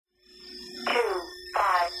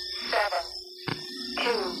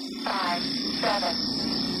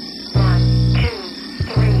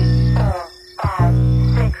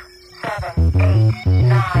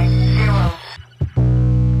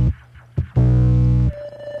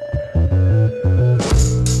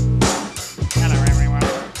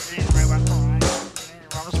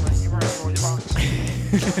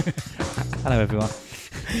Hello, everyone.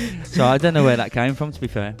 So I don't know where that came from, to be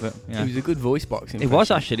fair, but yeah. It was a good voice box impression. It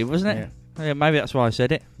was actually, wasn't it? Yeah. Yeah, maybe that's why I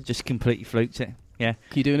said it. Just completely fluked it. Yeah.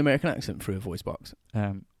 Can you do an American accent through a voice box?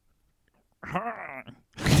 I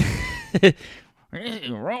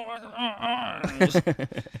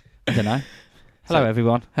don't know. Hello,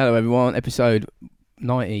 everyone. Hello, everyone. Episode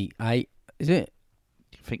 98, is it?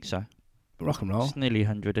 I think so. Rock and roll. It's nearly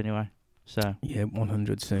 100 anyway. So Yeah,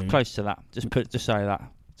 100 soon. close to that. Just say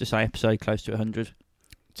that. Just say episode close to 100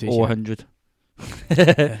 Cheers, or yeah.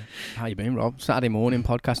 100. How you been, Rob? Saturday morning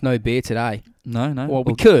podcast. No beer today. No. Well,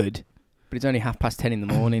 we could, but it's only 10:30 in the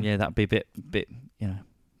morning. Yeah, that'd be a bit, bit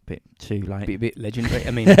too late. Be a bit legendary. I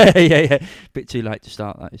mean, yeah. Bit too late to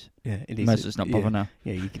start, that is. yeah, it is. Might as well just not bother now.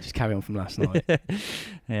 Yeah, you could just carry on from last night.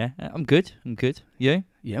 Yeah, I'm good. You?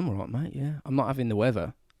 Yeah, I'm alright, mate. Yeah, I'm not having the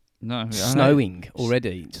weather. No. It's snowing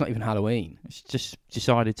already. It's not even Halloween. It's just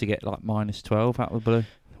decided to get like -12 out of the blue.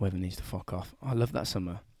 The weather needs to fuck off. I love that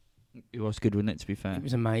summer. It was good, wasn't it, to be fair? It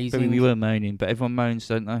was But amazing. we were moaning, but everyone moans,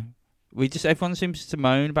 don't they? Everyone seems to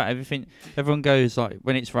moan about everything. Everyone goes like,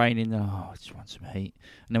 when it's raining, oh, I just want some heat.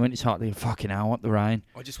 And then when it's hot, they go, fucking hell, I want the rain.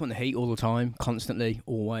 I just want the heat all the time, constantly,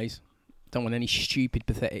 always. Don't want any stupid,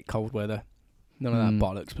 pathetic cold weather. None of that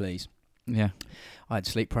bollocks, please. Yeah. I had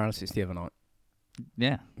sleep paralysis the other night.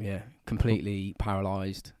 Yeah. Yeah, completely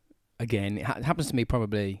paralysed. Again, it happens to me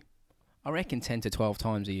probably, I reckon, 10 to 12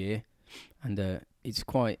 times a year. And it's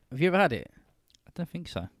quite... Have you ever had it? I don't think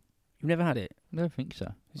so. You've never had it? I don't think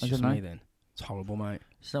so. It's I just don't know. me then. It's horrible, mate.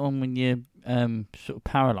 Is that one when you're sort of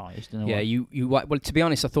paralysed in a Yeah, way? well, to be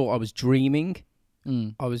honest, I thought I was dreaming.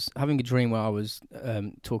 Mm. I was having a dream where I was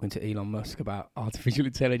talking to Elon Musk about artificial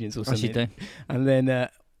intelligence or As something. you do. And then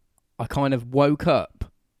I kind of woke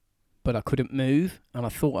up, but I couldn't move, and I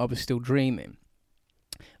thought I was still dreaming.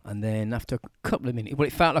 And then after a couple of minutes, well,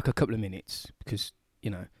 it felt like a couple of minutes because, you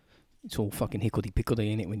know, it's all fucking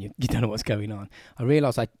hickledy-pickledy in it when you don't know what's going on. I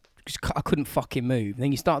realised I couldn't fucking move.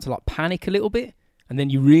 Then you start to like panic a little bit, and then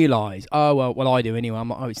you realise, oh well, I do anyway. I'm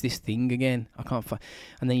like, oh, it's this thing again. I can't fight.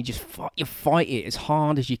 And then you just fight it as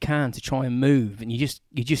hard as you can to try and move, and you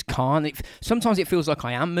just can't. Sometimes it feels like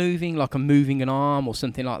I am moving, like I'm moving an arm or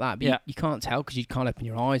something like that. But Yeah. you can't tell because you can't open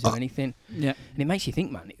your eyes or anything. Yeah. And it makes you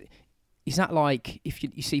think, man. Is that like if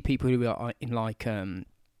you see people who are in like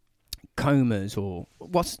comas or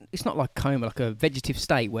it's not like coma, like a vegetative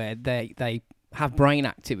state where they have brain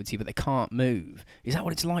activity but they can't move. Is that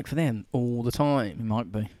what it's like for them all the It time?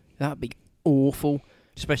 might be. That'd be awful.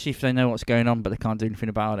 Especially if they know what's going on, but they can't do anything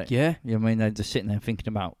about it. Yeah. You know what I mean? They're just sitting there thinking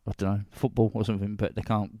about, I don't know, football or something, but they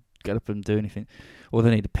can't get up and do anything. Or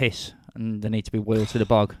they need a piss, and they need to be wheeled to the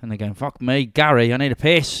bog, and they're going, fuck me, Gary, I need a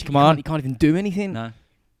piss, come on. You can't even do anything. No.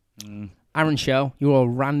 Mm. Aaron Shell, you're a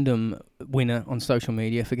random winner on social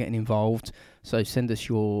media for getting involved. So send us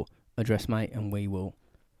your address, mate, and we will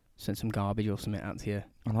send some garbage or something out to you.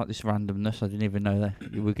 I like this randomness. I didn't even know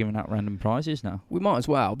that you were giving out random prizes now. We might as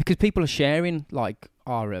well, because people are sharing like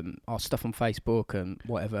our stuff on Facebook and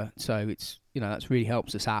whatever. So it's, you know, that's really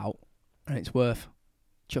helps us out, and it's worth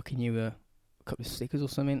chucking you a couple of stickers or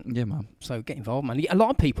something. Yeah, man. So get involved, man. A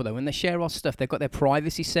lot of people though, when they share our stuff, they've got their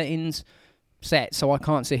privacy settings set, so I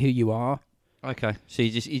can't see who you are. Okay. So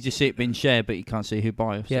you just see it being shared, but you can't see who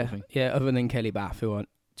by or Yeah, something. yeah. Other than Kelly Bath, who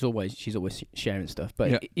she's always sharing stuff.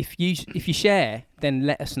 But Yeah. if you share, then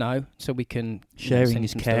let us know so we can Sharing send you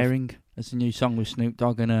is some stuff. caring. That's a new song with Snoop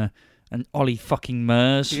Dogg and Ollie fucking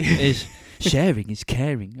Murs is sharing is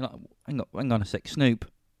caring. You're like, hang on a sec, Snoop.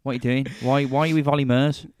 What are you doing? Why are you with Ollie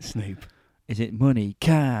Murs? Snoop. Is it money,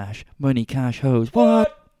 cash, hose?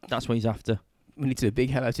 What? That's what he's after. We need to do a big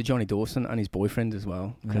hello to Johnny Dawson and his boyfriend as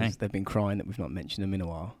well, because Okay. they've been crying that we've not mentioned them in a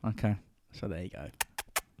while. Okay. So there you go.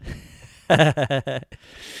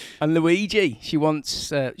 And Luigi, she wants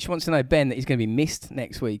to know, Ben, that he's going to be missed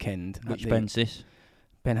next weekend. Which Ben's this?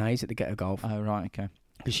 Ben Hayes at the Ghetto Golf. Oh, right, okay.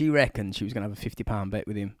 Because she reckoned she was going to have a £50 bet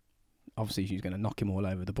with him. Obviously, she was going to knock him all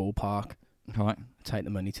over the ballpark, Right. take the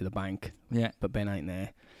money to the bank, Yeah. but Ben ain't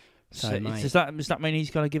there. So mate, does that mean he's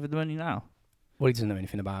got to give her the money now? well, he doesn't know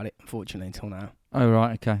anything about it, unfortunately, until now. Oh,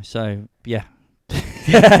 right, okay. So, yeah.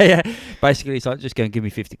 yeah. Basically, it's like, just go and give me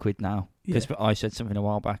 50 quid now. Because I said something a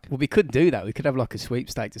while back. Well, we could do that. We could have like a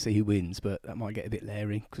sweepstake to see who wins, but that might get a bit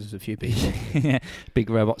leery because there's a few people. Yeah. Big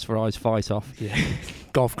robots for eyes fight off. Yeah.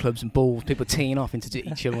 Golf clubs and balls, people teeing off into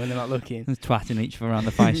each other when they're not looking. Twatting each other around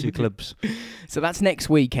the face with clubs. So that's next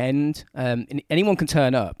weekend. Anyone can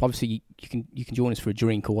turn up. Obviously, you can join us for a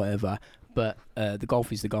drink or whatever. But the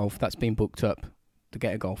golf is the golf. That's been booked up. The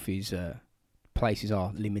Ghetto Golf is places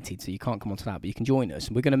are limited, so you can't come onto that. But you can join us.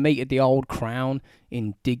 And we're going to meet at the Old Crown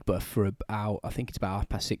in Digbeth for about, I think it's about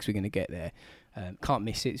 6:30. We're going to get there. Can't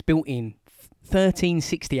miss it. It's built in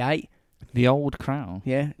 1368. The Old Crown.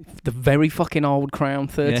 Yeah, the very fucking Old Crown,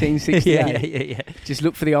 1368. Yeah. Just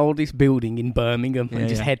look for the oldest building in Birmingham and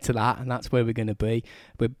just Yeah. head to that, and that's where we're going to be.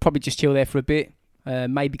 We'll probably just chill there for a bit.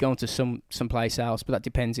 Maybe go on to someplace else, but that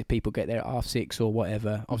depends if people get there at 6:30 or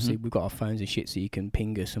whatever. Obviously, we've got our phones and shit, so you can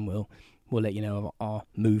ping us, and we'll let you know of our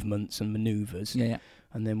movements and manoeuvres. Yeah.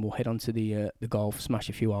 And then we'll head on to the golf, smash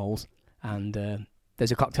a few holes, and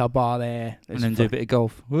there's a cocktail bar there. And then do a bit of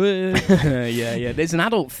golf. yeah. There's an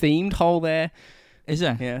adult themed hole there. Is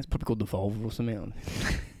there? Yeah, it's probably called the Volvo or something.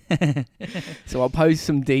 So I'll post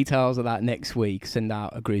some details of that next week. Send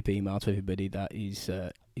out a group email to everybody that is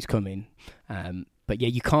coming. But yeah,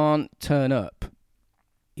 you can't turn up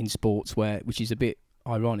in sportswear, which is a bit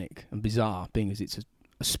ironic and bizarre, being as it's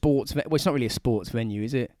a sports. Well, it's not really a sports venue,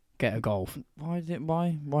 is it? Get a golf. Why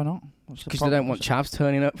not? Because they don't want chavs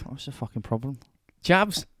turning up. What's the fucking problem?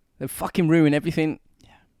 Chavs, they fucking ruin everything.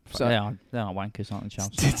 So they are wankers, aren't they,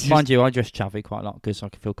 chavs? Just- Mind you, I dress chavvy quite a lot because I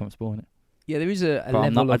can feel comfortable in it. Yeah, there is a But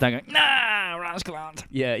I'm level not, of... I don't go, nah, rascal aunt.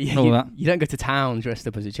 Yeah, All that. you don't go to town dressed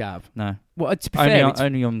up as a chav. No. Well, to be fair,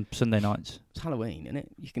 Only on Sunday nights. it's Halloween, isn't it?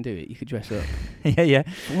 You can do it. You could dress up. yeah.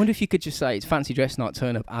 I wonder if you could just say it's fancy dress night,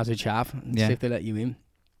 turn up as a chav, and see if they let you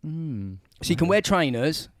in. So you can wear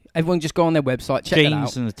trainers. Everyone just go on their website, check it out.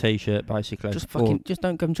 Jeans and a t-shirt, basically. Just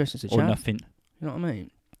don't come dressed as a or chav. nothing. You know what I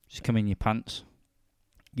mean? Just come in your pants.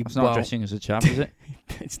 You, It's not dressing as a chav, is it?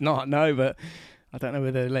 It's not, no, but I don't know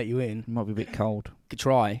whether they'll let you in. It might be a bit cold. Could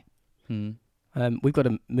try. Hmm. We've got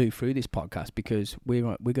to move through this podcast because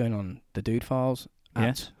we're going on the Dude Files at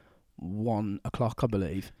Yes. 1 o'clock, I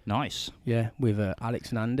believe. Nice. Yeah, with Alex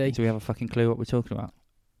and Andy. Do we have a fucking clue what we're talking about?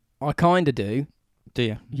 I kind of do, Do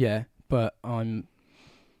you? yeah, but I'm...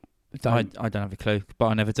 I don't have a clue, but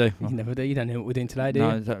I never do. You never do. You don't know what we're doing today, do No,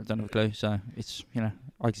 I you? don't have a clue. So it's,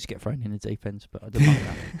 I just get thrown in the deep end, but I don't mind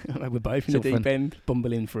that. We're both in It's the all deep end,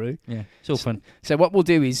 bumbling through. Yeah, it's all fun. So what we'll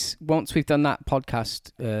do is, once we've done that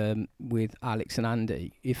podcast with Alex and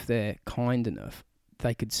Andy, if they're kind enough,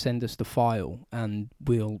 they could send us the file and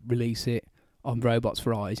we'll release it on Robots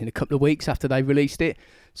for Eyes in a couple of weeks after they've released it.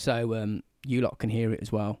 So you lot can hear it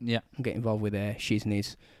as well Yeah. and get involved with their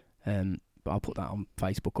shizness. But I'll put that on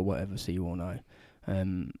Facebook or whatever so you all know.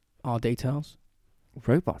 Our details.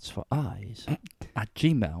 Robots for Eyes at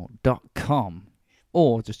gmail.com.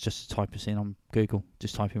 Or just type us in on Google.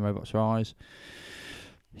 Just type in Robots for Eyes.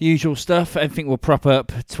 Usual stuff. Everything will prop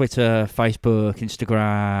up. Twitter, Facebook,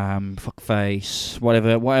 Instagram, fuckface,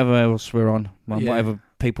 whatever else we're on. Well, Yeah. whatever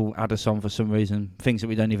people add us on for some reason. Things that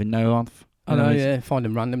we don't even know of. I know, Anyways, yeah. Find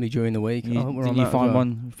them randomly during the week. You, I hope we're didn't on you that as find well.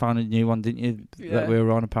 one? Found a new one, didn't you? Yeah. That we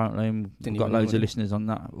were on apparently, and Didn't we've got even know loads what of it- listeners on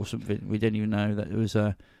that or something. We didn't even know that there was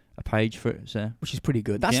a page for it. So Which is pretty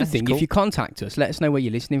good. That's Yeah, the it's thing. cool. If you contact us, let us know where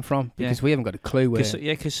you're listening from because Yeah. we haven't got a clue where.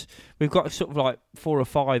 because we've got sort of like 4 or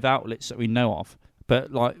 5 outlets that we know of,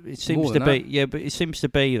 but like it seems More to than be that. yeah, but it seems to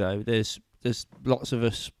be though. There's lots of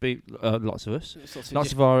us, lots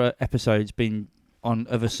Lots of our episodes been on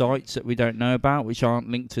other sites that we don't know about, which aren't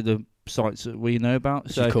linked to the sites that we know about.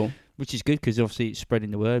 which So is cool. which is good because obviously it's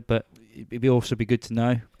spreading the word, but it'd also be good to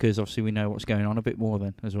know because obviously we know what's going on a bit more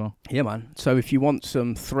then as well. Yeah, man. So if you want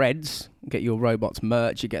some threads, get your Robots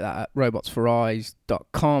merch. You get that at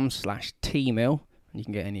robotsforeyes.com/tmill. And you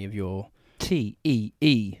can get any of your...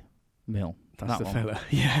 TEE Mill. That's That the one. fella.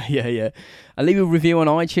 Yeah. I'll leave a review on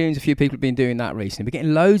iTunes. A few people have been doing that recently. We're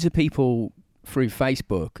getting loads of people through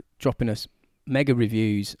Facebook dropping us mega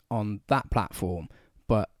reviews on that platform.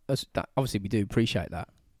 But obviously we do appreciate that.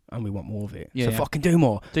 And we want more of it. Yeah, so yeah. fucking do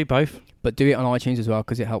more. Do both. But do it on iTunes as well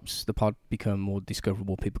because it helps the pod become more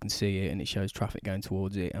discoverable. People can see it and it shows traffic going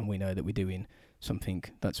towards it. And we know that we're doing something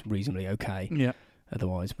that's reasonably okay. Yeah.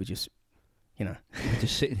 Otherwise, we're just, We're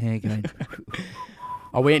just sitting here going,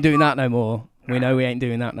 oh, we ain't doing that no more. We know we ain't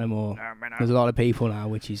doing that no more. There's a lot of people now,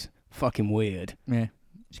 which is fucking weird. yeah.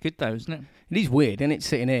 It's good though, isn't it? It is weird, isn't it,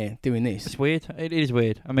 sitting here doing this? It's weird. It is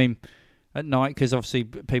weird. I mean, at night, because obviously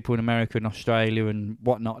people in America and Australia and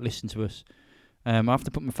whatnot listen to us. I have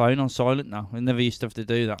to put my phone on silent now. I never used to have to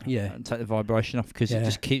do that. Yeah. And take the vibration off because Yeah. it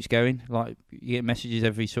just keeps going. Like, you get messages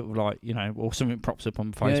every sort of like, or something pops up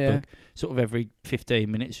on Yeah, Facebook. yeah. Sort of every 15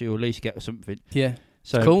 minutes you'll at least get something. Yeah.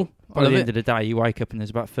 So It's cool. I by love the it. end of the day, you wake up and there's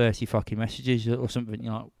about 30 fucking messages or something.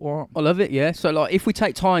 You're like, what? I love it, yeah. So, like, if we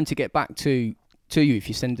take time to get back to you, if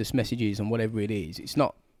you send us messages and whatever it is, it's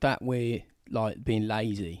not that we're like being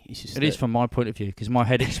lazy. It's just It is from my point of view, because my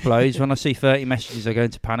head explodes when I see 30 messages. I go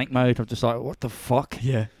into panic mode. I'm just like, what the fuck?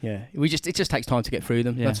 Yeah. It just takes time to get through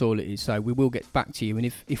them. Yeah. That's all it is. So we will get back to you, and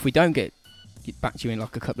if we don't get back to you in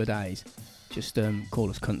like a couple of days, just call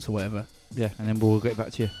us cunts or whatever. Yeah, and then we'll get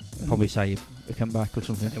back to you. Probably say you come back or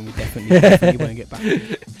something. And we definitely won't get back to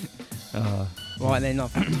you. Right then, I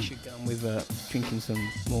think we should go on with drinking some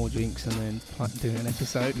more drinks and then doing an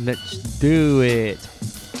episode. Let's do it.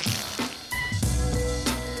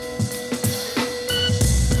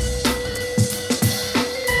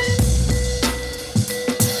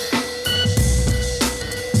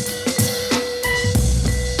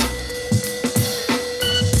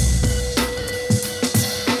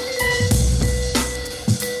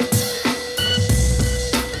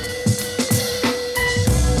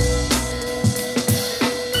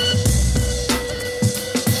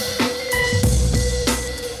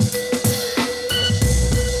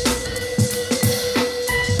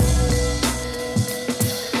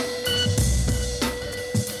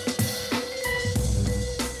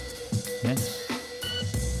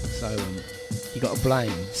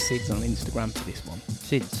 Blame Sid's on Instagram for this one.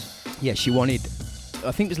 Sid's? Yeah, she wanted,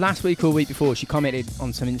 I think it was last week or a week before, she commented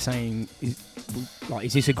on something saying,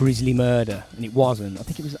 is this a grisly murder? And it wasn't. I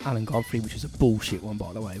think it was Alan Godfrey, which was a bullshit one,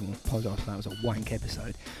 by the way. I apologise for that. It was a wank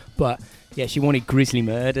episode. But, yeah, she wanted grisly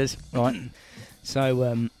murders, right?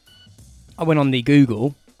 So, I went on the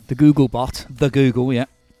Google bot. The Google, yeah.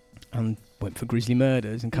 And went for grisly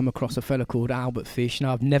murders and come across a fella called Albert Fish.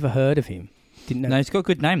 Now, I've never heard of him. Didn't know. No, he's got a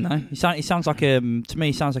good name though. He sounds like to me,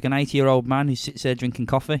 he sounds like an 80-year-old man who sits there drinking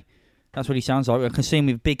coffee. That's what he sounds like. I can see him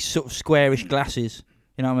with big sort of squarish glasses.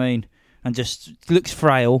 You know what I mean? And just looks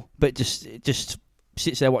frail, but just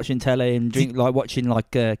sits there watching telly and watching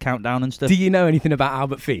Countdown and stuff. Do you know anything about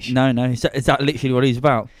Albert Fish? No. Is that literally what he's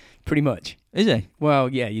about? Pretty much. Is he? Well,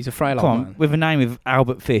 yeah, he's a frail old man. With a name of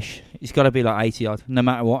Albert Fish, he's got to be like 80 odd, no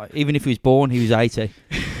matter what. Even if he was born, he was 80.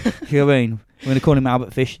 You know what I mean? When they call him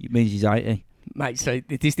Albert Fish, it means he's 80. Mate, so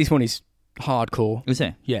this one is hardcore. Is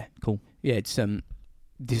it? Yeah. Cool. Yeah, it's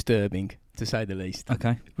disturbing, to say the least.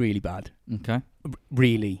 Okay. Really bad. Okay.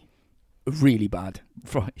 Really, really bad.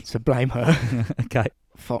 Right. So blame her. Okay.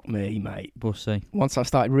 Fuck me, mate. We'll see. Once I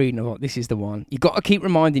started reading, I thought, this is the one. You got to keep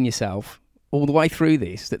reminding yourself all the way through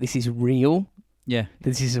this that this is real. Yeah.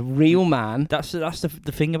 This is a real man. That's the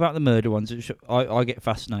thing about the murder ones, which I get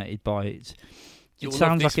fascinated by. It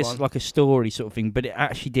sounds like it's like a story sort of thing, but it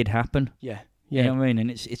actually did happen. Yeah. You know what I mean? And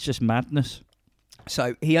it's just madness.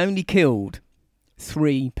 So he only killed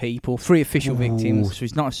 3 people, 3 official victims. So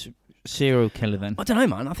he's not a serial killer then? I don't know,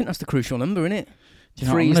 man. I think that's the crucial number, isn't it? Do you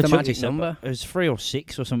know, 3 is the magic number. It was 3 or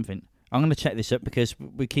 6 or something. I'm going to check this up because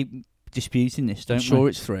we keep disputing this, don't we? Sure,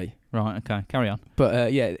 it's 3. Right, okay. Carry on.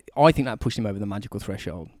 But, yeah, I think that pushed him over the magical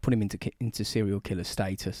threshold, put him into serial killer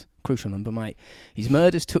status. Crucial number, mate. His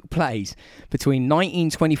murders took place between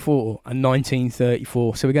 1924 and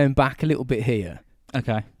 1934, so we're going back a little bit here.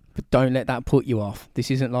 Okay. But don't let that put you off.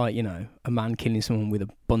 This isn't like, a man killing someone with a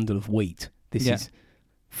bundle of wheat. This is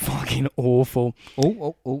fucking awful.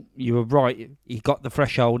 Oh, you were right. He got the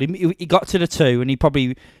threshold. He got to the 2 and he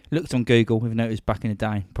probably looked on Google, even though it was back in the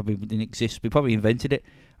day. Probably didn't exist. We probably invented it.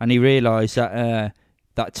 And he realised that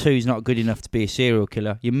that 2 is not good enough to be a serial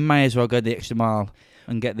killer. You may as well go the extra mile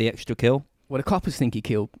and get the extra kill. Well, the coppers think he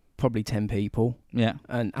killed probably 10 people. Yeah.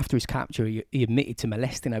 And after his capture, he admitted to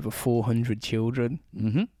molesting over 400 children.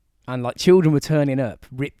 Mm-hmm. And children were turning up,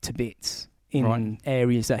 ripped to bits in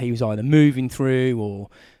areas that he was either moving through or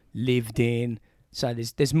lived in. So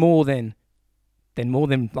there's more than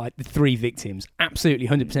the 3 victims. Absolutely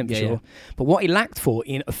 100% for sure. Yeah. But what he lacked for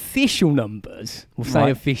in official numbers, we'll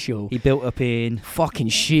say official, he built up in fucking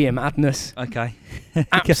sheer madness. Okay.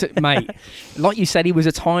 Mate. Like you said, he was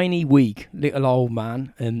a tiny, weak little old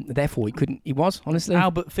man, and therefore he was, honestly.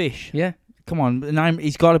 Albert Fish. Yeah. Come on, the name,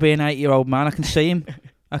 he's got to be an 8-year-old man. I can see him.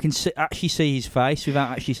 I can actually see his face without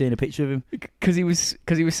actually seeing a picture of him. Because he was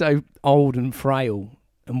so old and frail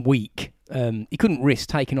and weak. He couldn't risk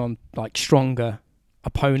taking on stronger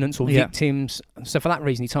opponents or victims. So for that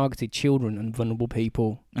reason, he targeted children and vulnerable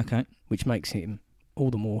people. Okay. Which makes him all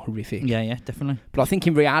the more horrific. Yeah, definitely. But I think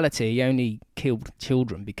in reality, he only killed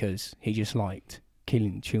children because he just liked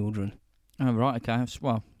killing children. Oh, right, okay.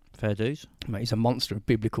 Well, fair dues. Mate, he's a monster of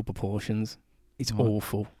biblical proportions. It's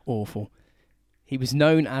awful, awful. He was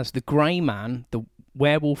known as the Grey Man, the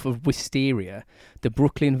Werewolf of Wisteria, the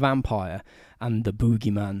Brooklyn Vampire, and the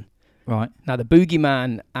Boogeyman. Right. Now, the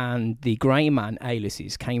Boogeyman and the Grey Man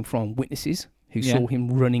aliases came from witnesses who saw him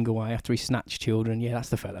running away after he snatched children. Yeah, that's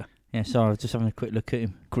the fella. Yeah, sorry, I was just having a quick look at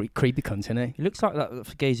him. Creepy cunt, isn't he? He looks like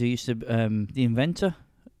that geezer who used to, the inventor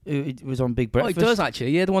It was on Big Oh, Breakfast. he does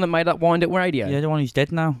actually. Yeah, the one that made that wind up radio. Yeah, the one who's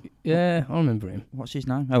dead now. Yeah, I remember him. What's his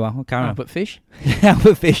name? Oh well, I'll carry on. Albert Fish.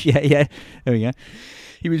 Albert Fish. Yeah. There we go.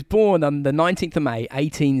 He was born on the 19th of May,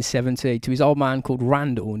 1870, to his old man called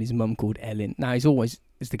Randall and his mum called Ellen. Now, as always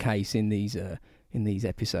is the case in these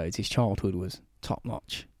episodes, his childhood was top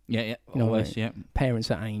notch. Yeah. You know, Always, yeah.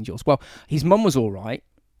 Parents are angels. Well, his mum was all right.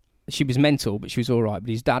 She was mental, but she was all right. But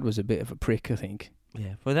his dad was a bit of a prick, I think.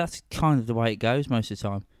 Yeah. Well, that's kind of the way it goes most of the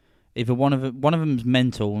time. Either one of them's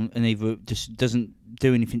mental and either just doesn't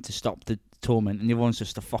do anything to stop the torment, and the other one's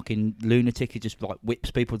just a fucking lunatic who just like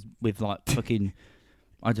whips people with like fucking,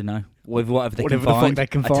 I don't know, with whatever they Whatever can the find. fuck they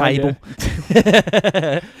can a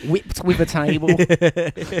find, table. Whipped with a table.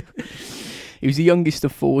 He was the youngest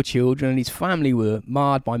of 4 children, and his family were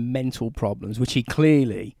marred by mental problems, which he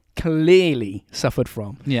clearly suffered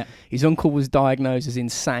from. Yeah. His uncle was diagnosed as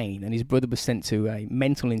insane, and his brother was sent to a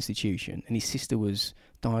mental institution, and his sister was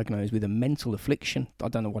diagnosed with a mental affliction. I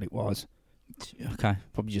don't know what it was. Okay.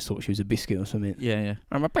 Probably just thought she was a biscuit or something. Yeah.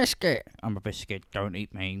 I'm a biscuit. I'm a biscuit. Don't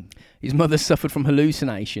eat me. His mother suffered from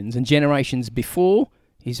hallucinations, and generations before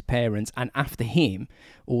his parents and after him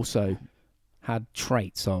also had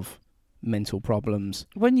traits of mental problems.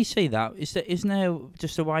 When you see that, isn't there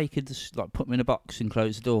just a way you could just like put them in a box and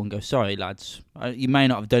close the door and go, sorry lads, you may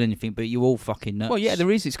not have done anything, but you're all fucking nuts. Well, yeah,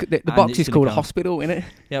 there is. The box is called a hospital, isn't it?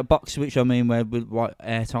 Yeah, a box which I mean where with like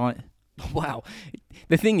airtight. Wow.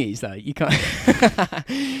 The thing is, though, you can't.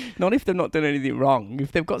 Not if they've not done anything wrong.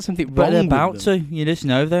 If they've got something But wrong they're with about them. to. You just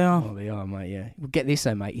know they are. Oh, they are, mate. Yeah. Well, get this,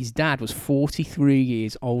 though, mate. His dad was 43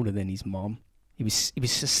 years older than his mom. He was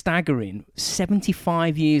a staggering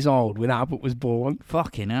 75 years old when Albert was born.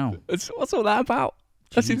 Fucking hell. What's all that about?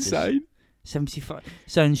 That's Jesus. insane. 75.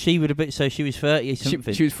 So and she would have been. So she was 30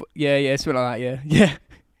 something. She was. Yeah, something like that. Yeah.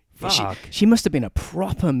 Fuck. She must have been a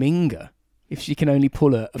proper minger if she can only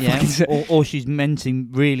pull a Yeah. fucking. or she's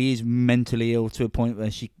really is mentally ill to a point where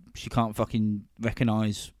she can't fucking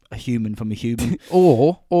recognise a human from a human.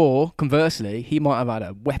 or conversely, he might have had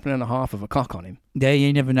a weapon and a half of a cock on him. Yeah,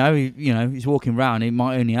 you never know. He's walking around. He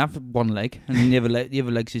might only have one leg, and the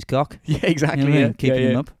other leg's his cock. Yeah, exactly. You know what I mean? Yeah,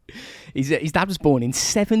 Keeping him up. His dad was born in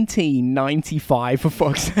 1795, for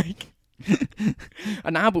fuck's sake.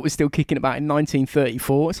 And Albert was still kicking about in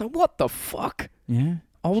 1934. It's like, what the fuck? Yeah.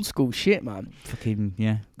 Old school shit, man. Fucking,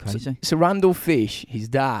 yeah, crazy. So Randall Fish, his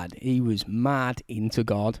dad, he was mad into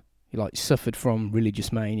God. He suffered from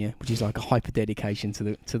religious mania, which is like a hyper dedication to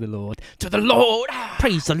the Lord. To the Lord!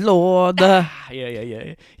 Praise the Lord! Yeah.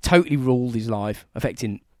 He totally ruled his life,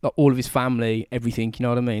 affecting all of his family, everything, you know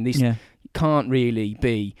what I mean? You can't really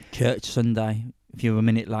be... Church Sunday, if you're a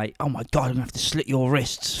minute late, oh my God, I'm going to have to slit your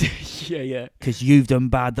wrists. Yeah. Because you've done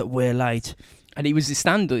bad that we're late. And he was the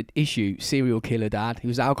standard issue serial killer dad. He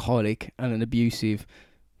was alcoholic and an abusive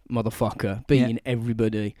motherfucker, beating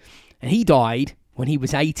everybody. And he died when he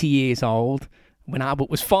was 80 years old, when Albert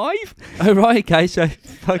was 5. Oh, right, okay, so...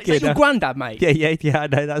 Is that your granddad, mate? Yeah, I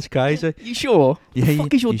know, that's crazy. You sure? Yeah, the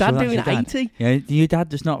fuck is your dad sure doing that's at your dad? 80? Yeah, your dad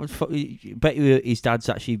does not... bet you his dad's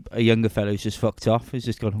actually a younger fellow who's just fucked off. He's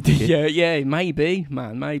just gone... Yeah, maybe,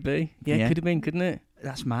 man, maybe. Yeah, could have been, couldn't it?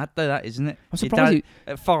 That's mad, though, that, isn't it? I'm surprised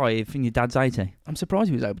at 5 and your dad's 80. I'm surprised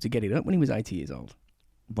he was able to get it up when he was 80 years old.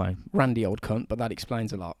 Well, Randy old cunt, but that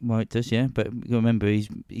explains a lot. Well, it does, yeah. But remember,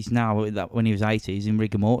 he's now when he was 80, he's in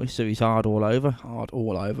rigor mortis, so he's hard all over. Hard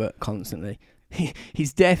all over, constantly.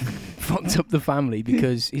 His death fucked up the family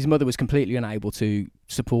because his mother was completely unable to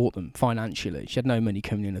support them financially. She had no money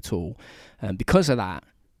coming in at all. Because of that,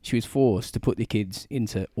 she was forced to put the kids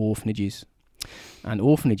into orphanages. And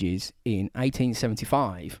orphanages in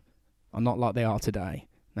 1875 are not like they are today.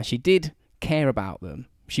 Now, she did care about them.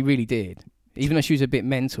 She really did. Even though she was a bit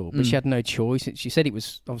mental, but she had no choice. She said it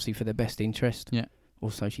was obviously for their best interest. Yeah.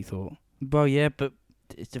 Or so she thought. Well, yeah, but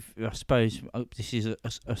I suppose this is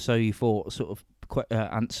a so you thought sort of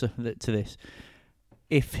answer to this.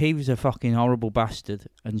 If he was a fucking horrible bastard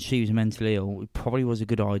and she was mentally ill, it probably was a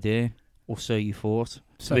good idea. Or so you thought.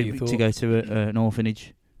 To go to an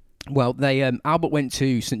orphanage. Well, Albert went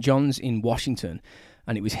to St. John's in Washington,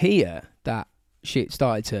 and it was here that shit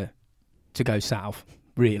started to go south.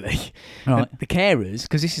 Really, right. The carers,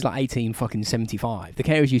 because this is like 1875. The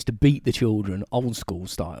carers used to beat the children old school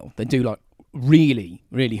style. They do like really,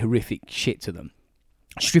 really horrific shit to them,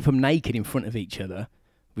 strip them naked in front of each other,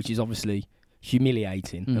 which is obviously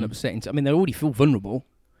humiliating and upsetting. I mean, they already feel vulnerable.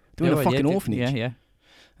 They're in a fucking orphanage. Yeah.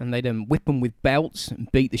 And they'd whip them with belts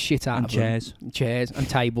and beat the shit out and of chairs. them. Chairs and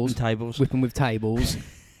tables. And tables. Whip them with tables.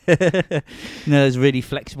 those really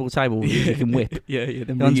flexible tables you can whip. Yeah.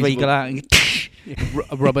 The ones where you go out and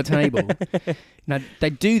a rubber table. Now, they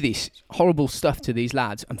do this horrible stuff to these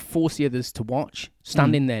lads and force the others to watch,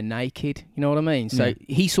 standing there naked. You know what I mean? So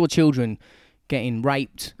he saw children getting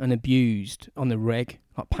raped and abused on the reg.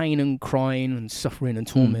 Like pain and crying and suffering and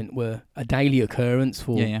torment were a daily occurrence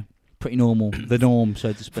for pretty normal, the norm,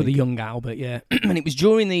 so to speak. For the young Albert, and it was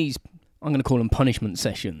during these, I'm going to call them punishment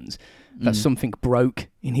sessions, that something broke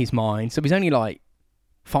in his mind. So he was only like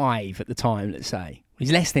 5 at the time, let's say.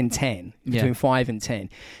 He's less than 10, between 5 and 10.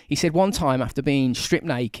 He said one time after being stripped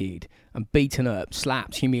naked and beaten up,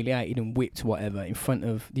 slapped, humiliated and whipped, whatever, in front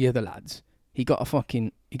of the other lads, he got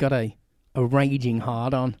a raging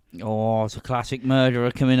hard on. Oh, it's a classic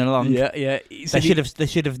murderer coming along. Yeah. They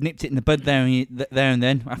should have nipped it in the bud there and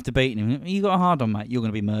then after beating him. You got a hard on, mate. You're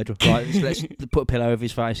going to be murdered. Right, let's put a pillow over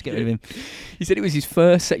his face. Get rid of him. He said it was his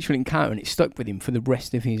first sexual encounter and it stuck with him for the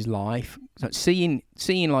rest of his life. So seeing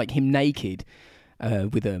like him naked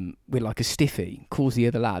with like a stiffy caused the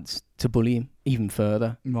other lads to bully him even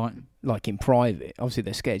further. Right. Like in private. Obviously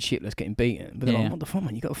they're scared shitless getting beaten. But they're like, what the fuck,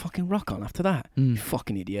 man? You got a fucking rock on after that. You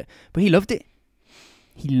fucking idiot. But he loved it.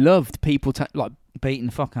 He loved people like beating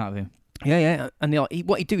the fuck out of him. Yeah. And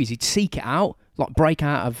what he'd do is he'd seek it out, like break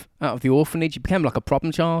out of the orphanage. He became like a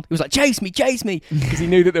problem child. He was like, chase me, because he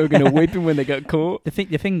knew that they were going to whip him when they got caught. The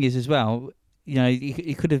thing is as well, you know,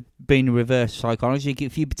 it could have been reverse psychology.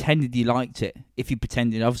 If you pretended you liked it,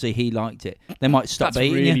 obviously he liked it, they might stop beating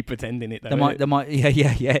you. That's really pretending it, though. They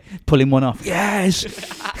might, pulling one off. Yes,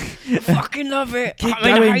 fucking love it.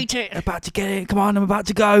 I hate it. I'm about to get it. Come on, I'm about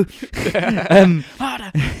to go.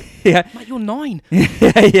 Harder. Yeah, mate, you're 9.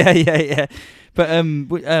 yeah. But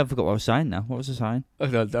I forgot what I was saying now. What was I saying? I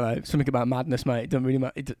don't know. Something about madness, mate. It doesn't really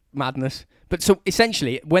matter. Madness. But so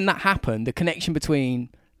essentially, when that happened, the connection between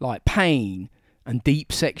like pain and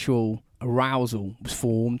deep sexual arousal was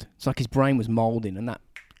formed. It's like his brain was moulding and that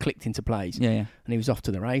clicked into place. Yeah. And he was off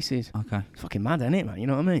to the races. Okay. It's fucking mad, isn't it, man? You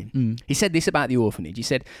know what I mean? He said this about the orphanage. He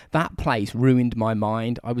said, that place ruined my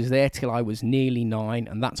mind. I was there till I was nearly 9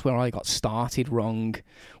 and that's where I got started wrong.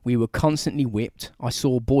 We were constantly whipped. I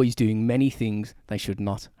saw boys doing many things they should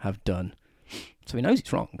not have done. So he knows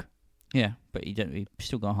it's wrong. Yeah, but he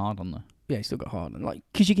still got hard on there. Yeah, he still got hard on. Like,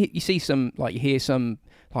 because you see some, like, you hear some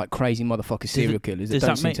like crazy motherfucker serial killers that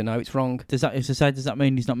don't seem to know it's wrong. Does that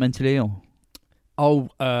mean he's not mentally ill? Oh,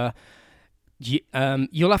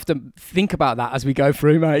 you'll have to think about that as we go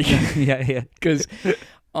through, mate. Yeah. Because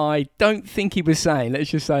I don't think he was saying. Let's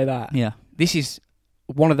just say that. Yeah. This is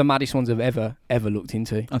one of the maddest ones I've ever looked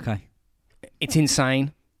into. Okay. It's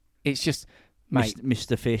insane. It's just, mate,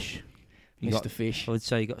 Mr. Fish. Mr. Fish. I would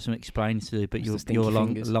say you got some explaining to do, but you're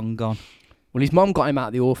long gone. Well, his mum got him out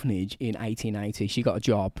of the orphanage in 1880. She got a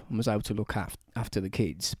job and was able to look after the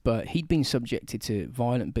kids. But he'd been subjected to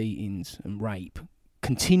violent beatings and rape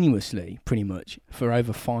continuously, pretty much, for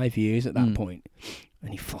over 5 years at that point.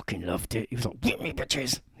 And he fucking loved it. He was like, whip me,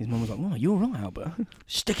 bitches. His mum was like, oh, you're right, Albert.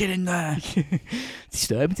 Stick it in there.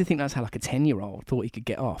 Disturbing to think that's how like a 10-year-old thought he could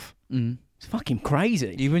get off. It's fucking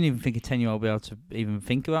crazy. You wouldn't even think a 10-year-old would be able to even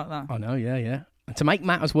think about that. I know, yeah. And to make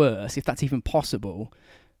matters worse, if that's even possible,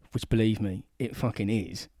 which believe me, it fucking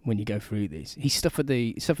is when you go through this. He suffered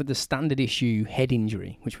the standard issue head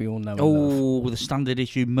injury, which we all know. Oh, the standard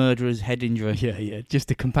issue murderer's head injury. Yeah, just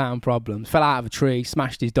to compound problems. Fell out of a tree,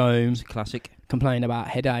 smashed his dome. It's a classic. Complained about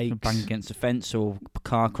headaches. Bang against a fence or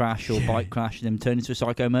car crash or bike crash and then turn into a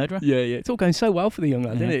psycho murderer. Yeah. It's all going so well for the young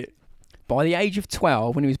lad, isn't it? By the age of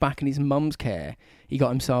 12, when he was back in his mum's care, he got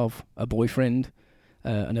himself a boyfriend.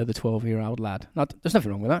 Another 12-year-old lad. Now, there's nothing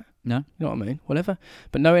wrong with that. No. You know what I mean? Whatever.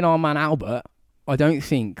 But knowing our man Albert, I don't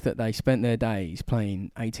think that they spent their days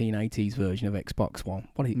playing 1880s version of Xbox One.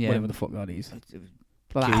 Whatever the fuck that is.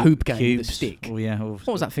 Like that hoop game cubes, with a stick. What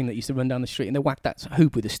was that thing that used to run down the street and they whacked that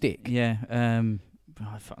hoop with a stick? Yeah.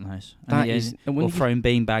 Fuck knows. Or throwing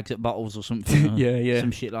bean bags at bottles or something. Yeah. Some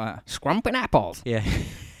shit like that. Scrumping apples. Yeah.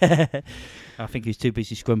 I think he's too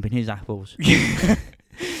busy scrumping his apples.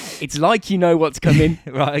 It's like you know what's coming.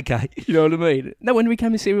 Right, okay. You know what I mean? No one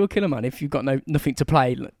became a serial killer, man, if you've got nothing to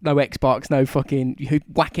play, no Xbox, no fucking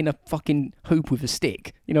whacking a fucking hoop with a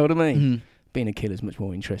stick. You know what I mean? Being a killer's much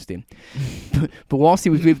more interesting. But whilst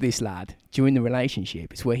he was with this lad, during the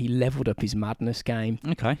relationship, it's where he levelled up his madness game.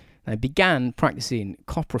 Okay. And began practising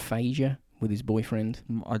coprophagia with his boyfriend.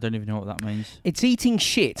 I don't even know what that means. It's eating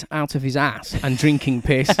shit out of his ass and drinking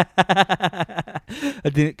piss. I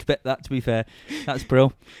didn't expect that, to be fair. That's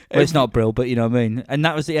brill. Well, it's not brill, but you know what I mean. And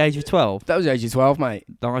that was the age of 12? That was the age of 12, mate.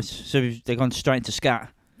 Nice. So they've gone straight into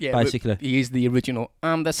scat. Yeah, basically. he is the original.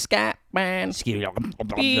 I'm the scat man. Scat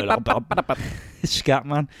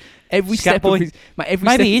man. Every Scat step boy. of his... Mate, every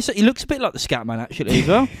Maybe step... he looks a bit like the Scat Man, actually, as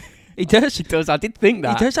well. He does. He does. I did think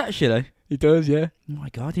that. He does, actually. He does, yeah. Oh, my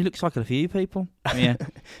God. He looks like a few people. Yeah.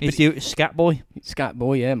 He's the Scat Boy. Scat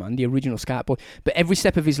boy, yeah, man. The original scat boy. But every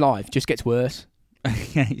step of his life just gets worse.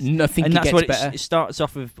 Nothing and that's gets what better. it starts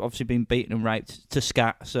off with, obviously being beaten and raped to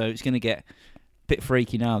scat, so it's going to get a bit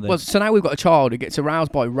freaky now. Then. Well, so now we've got a child who gets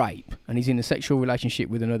aroused by rape, and he's in a sexual relationship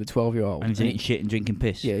with another 12-year-old. And he's eating shit and drinking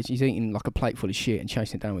piss. Yeah, he's eating like a plate full of shit and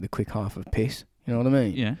chasing it down with a quick half of piss. You know what I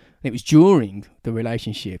mean? Yeah. And it was during the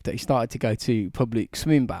relationship that he started to go to public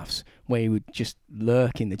swimming baths where he would just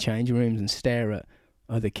lurk in the changing rooms and stare at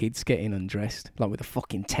other kids getting undressed, like with a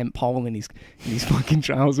fucking tent pole in his fucking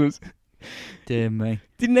trousers. Dear me.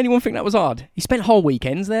 Didn't anyone think that was odd? He spent whole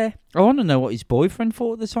weekends there. I want to know what his boyfriend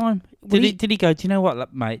thought at the time. Well, Did he go, do you know what,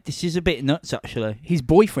 like, mate, this is a bit nuts, actually. His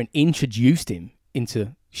boyfriend introduced him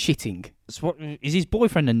into shitting. So what, is his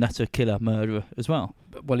boyfriend a nutter, killer, murderer as well?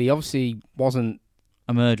 Well, he obviously wasn't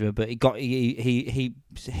a murderer, but he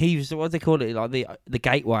was, what do they call it, like the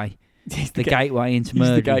gateway. The gateway into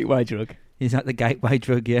murder. He's the gateway drug. Is that the gateway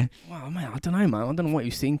drug, yeah? Well, man, I don't know, man. I don't know what he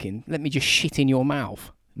was thinking. Let me just shit in your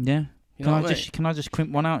mouth. Yeah. You know what I mean? Can I just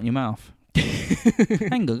crimp one out in your mouth?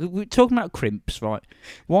 Hang on, we're talking about crimps, right?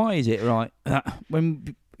 Why is it, right, that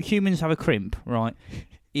when humans have a crimp, right,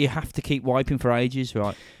 you have to keep wiping for ages,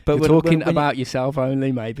 right? But we're talking about yourself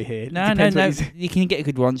only, maybe here. No. You can get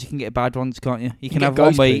good ones, you can get bad ones, can't you? You can have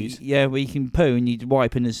one where you can poo and you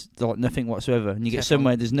wipe and there's like nothing whatsoever, and you get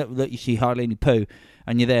somewhere there's you see hardly any poo,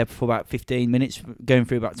 and you're there for about 15 minutes going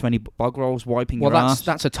through about 20 bog rolls, wiping your ass.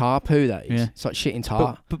 That's a tar poo, that is. Yeah. It's like shitting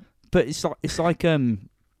tar. But it's like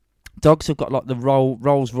dogs have got like the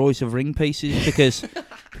Rolls Royce of ring pieces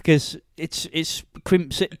because it's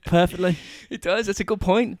crimps it perfectly. It does. That's a good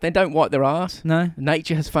point. They don't wipe their arse. No,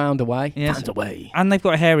 nature has found a way. Yes. Found a way. And they've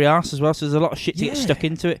got a hairy arse as well, so there's a lot of shit to get stuck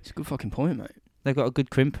into it. It's a good fucking point, mate. They've got a good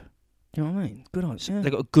crimp. You know what I mean? Good answer. Yeah.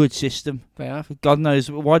 They've got a good system. They have. God knows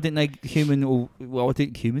why didn't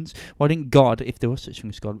God, if there was such thing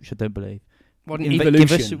as God, which I don't believe. Why didn't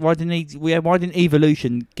evolution? Why didn't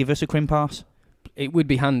evolution give us a crimp arse? It would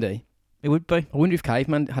be handy. It would be. I wonder if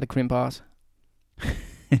caveman had a crimp arse.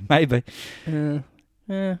 Maybe. Yeah.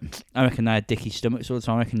 I reckon they had dicky stomachs all the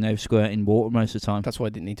time. I reckon they were squirting water most of the time. That's why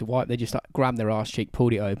they didn't need to wipe. They just grabbed their arse cheek,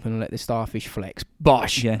 pulled it open, and let the starfish flex.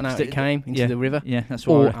 Bosh! Yeah. And out it came into the river. Yeah, that's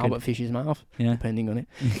what I or reckon. Albert Fish's mouth, Yeah. depending on it.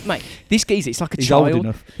 Mate, this geezer, it's like a He's child. old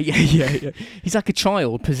enough. Yeah. He's like a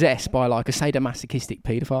child possessed by like a sadomasochistic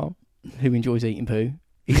paedophile who enjoys eating poo.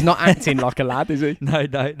 He's not acting like a lad, is he? No.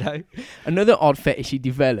 Another odd fetish he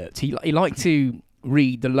developed. He liked to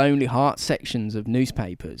read the Lonely Hearts sections of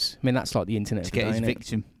newspapers. I mean, that's like the internet. To get his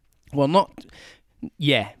victim. Well, not...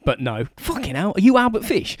 Yeah, but no. Fucking hell. Are you Albert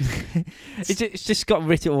Fish? It's just got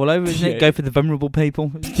written all over, isn't it? Go for the vulnerable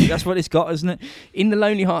people. That's what it's got, isn't it? In the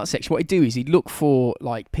Lonely Hearts section, what he'd do is he'd look for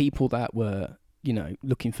like people that were, you know,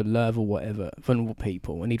 looking for love or whatever, vulnerable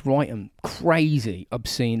people, and he'd write them crazy,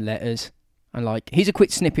 obscene letters. And like, here's a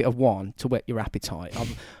quick snippet of one to whet your appetite.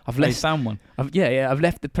 I've left. Found one. I've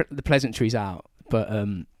left the pleasantries out, but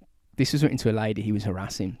this was written to a lady he was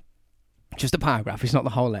harassing. Just a paragraph. It's not the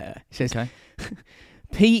whole letter. It says, okay.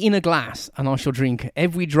 "Pee in a glass, and I shall drink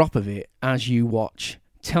every drop of it as you watch.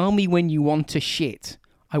 Tell me when you want to shit.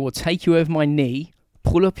 I will take you over my knee,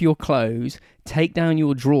 pull up your clothes, take down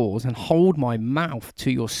your drawers, and hold my mouth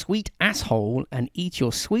to your sweet asshole and eat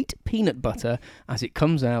your sweet peanut butter as it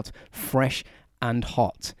comes out fresh and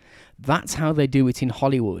hot. That's how they do it in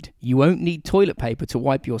Hollywood. You won't need toilet paper to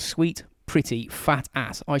wipe your sweet, pretty, fat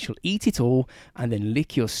ass. I shall eat it all and then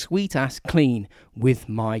lick your sweet ass clean with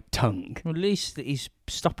my tongue." Well, at least he's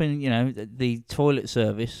stopping, the toilet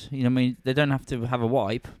service. I mean, they don't have to have a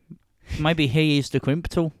wipe. Maybe he is the crimp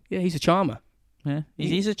tool. Yeah, he's a charmer. Yeah,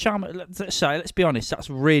 he's a charmer. Let's be honest, that's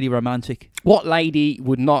really romantic. What lady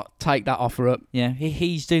would not take that offer up? Yeah,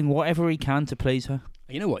 he's doing whatever he can to please her.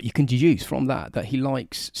 You know what? You can deduce from that he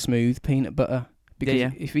likes smooth peanut butter.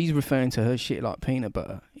 Because if he's referring to her shit like peanut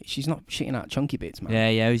butter, she's not shitting out chunky bits, man.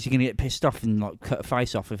 Yeah. Is he going to get pissed off and like cut a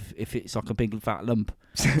face off if it's like a big fat lump?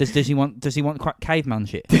 does he want quite caveman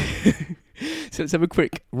shit? So let's have a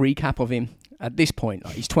quick recap of him. At this point,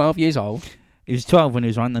 he's 12 years old. He was 12 when he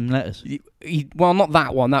was writing them letters. Well, not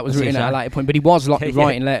that one. That was written at a later point. But he was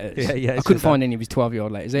writing letters. Yeah, I couldn't find any of his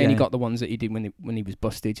 12-year-old letters. They only got the ones that he did when he was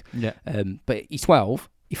busted. Yeah. But he's 12.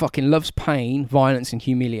 He fucking loves pain, violence, and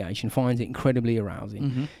humiliation. Finds it incredibly arousing.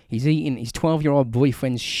 Mm-hmm. He's eating his 12-year-old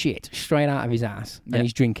boyfriend's shit straight out of his ass, and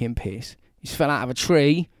he's drinking piss. He's fell out of a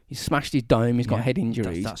tree. He's smashed his dome. He's got head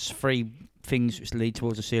injuries. That's three things which lead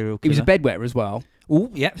towards a serial He killer. was a bedwetter as well. Oh,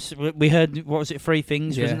 yep. So we heard, what was it, 3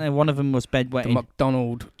 things, Yeah. wasn't there? One of them was The bedwetting.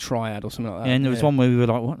 McDonald triad or something like that. Yeah, and there was one where we were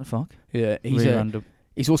like, what the fuck? Yeah, Really random.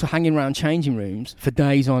 he's also hanging around changing rooms for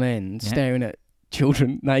days on end, Yeah. staring at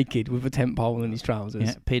children naked with a tent pole in his trousers.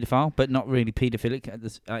 Yeah, paedophile, but not really paedophilic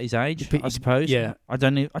at his age, I suppose. Yeah. I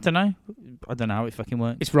don't know. I don't know how it fucking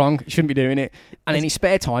works. It's wrong. He shouldn't be doing it. And in his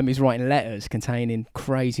spare time, he's writing letters containing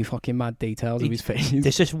crazy fucking mad details of his feelings.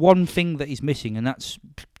 There's just one thing that he's missing, and that's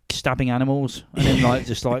stabbing animals and then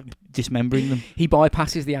just dismembering them. He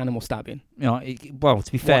bypasses the animal stabbing. You know, well,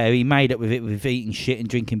 to be fair, he made up with it with eating shit and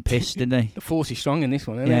drinking piss, didn't he? The force is strong in this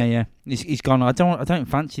one, isn't it? Yeah. He's gone. I don't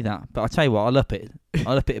fancy that, but I tell you what, I'll up it.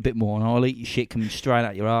 I'll up it a bit more, and I'll eat your shit coming straight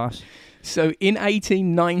out your ass. So in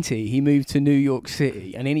 1890, he moved to New York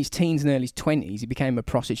City, and in his teens and early 20s, he became a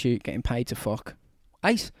prostitute, getting paid to fuck.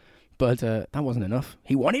 Ace. But that wasn't enough.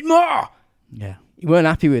 He wanted more! Yeah. He weren't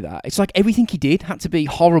happy with that. It's like everything he did had to be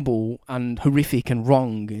horrible and horrific and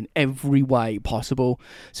wrong in every way possible.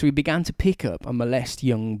 So he began to pick up and molest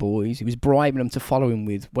young boys. He was bribing them to follow him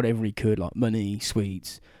with whatever he could, like money,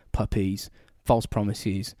 sweets, puppies, false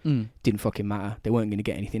promises. Didn't fucking matter. They weren't going to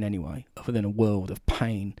get anything anyway, other than a world of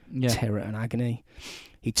pain, terror and agony.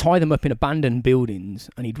 He'd tie them up in abandoned buildings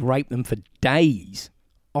and he'd rape them for days,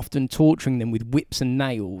 often torturing them with whips and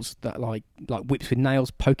nails, that like whips with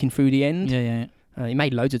nails poking through the end. Yeah. He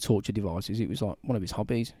made loads of torture devices. It was like one of his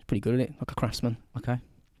hobbies. He's pretty good at it, like a craftsman. Okay.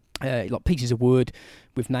 Like pieces of wood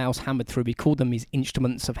with nails hammered through. He called them his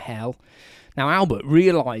instruments of hell. Now, Albert,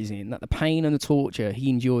 realising that the pain and the torture he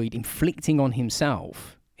enjoyed inflicting on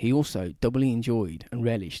himself, he also doubly enjoyed and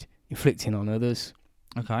relished inflicting on others.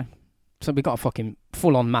 Okay. So we've got a fucking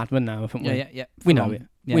full-on madman now, haven't we? Yeah. We know it.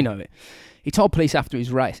 Yeah. We know it. He told police after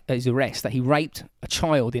his arrest that he raped a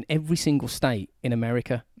child in every single state in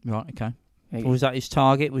America. Right, okay. Was that his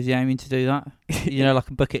target? Was he aiming to do that? Like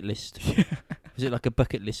a bucket list? Was it like a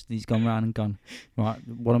bucket list and he's gone round and gone, right,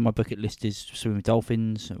 one of my bucket lists is swim with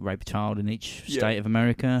dolphins, rape a child in each state of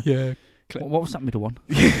America. Yeah. What was that middle one?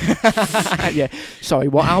 Yeah. Sorry,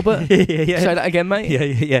 what, Albert? Yeah. Say that again, mate.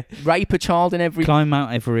 Yeah. Rape a child in every... Climb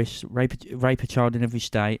Mount Everest, rape a child in every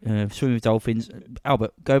state, swim with dolphins.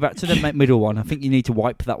 Albert, go back to the middle one. I think you need to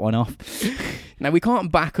wipe that one off. Now, we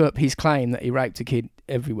can't back up his claim that he raped a kid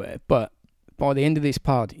everywhere, but by the end of this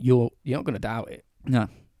pod, you're not going to doubt it. No.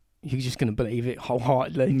 You're just going to believe it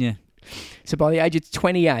wholeheartedly. Yeah. So by the age of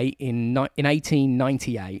 28 in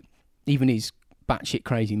 1898, even his batshit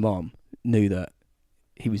crazy mom knew that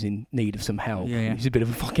he was in need of some help. Yeah. He was a bit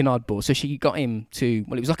of a fucking oddball. So she got him to,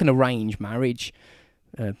 it was like an arranged marriage.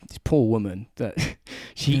 This poor woman that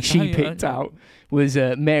she picked out was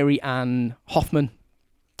Mary Ann Hoffman.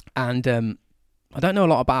 And I don't know a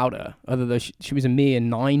lot about her, other than she was a mere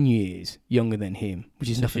 9 years younger than him, which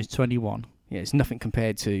is nothing. She's 21. Yeah, it's nothing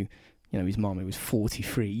compared to, his mum, who was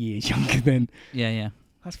 43 years younger than. Yeah.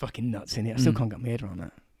 That's fucking nuts, innit? I still can't get my head around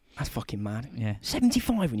that. That's fucking mad. Yeah.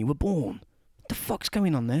 75 when you were born. What the fuck's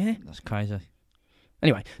going on there? That's crazy.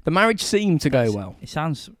 Anyway, the marriage seemed to go well. It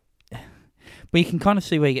sounds... But you can kind of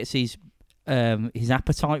see where he gets his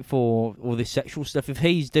appetite for all this sexual stuff. If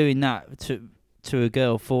he's doing that to a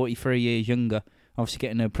girl 43 years younger, obviously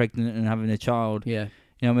getting her pregnant and having a child. Yeah.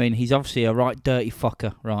 You know what I mean? He's obviously a right dirty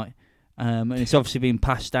fucker, right? And it's obviously been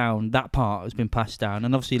passed down. That part has been passed down.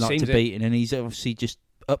 And obviously he likes to beat, and he's obviously just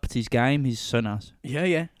upped his game. His son has.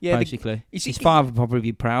 Yeah. Basically. His father would probably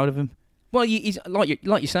be proud of him. Well, he's like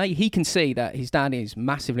you say, he can see that his dad is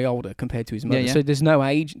massively older compared to his mother. Yeah. So there's no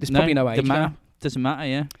age. There's probably no age gap. Doesn't matter,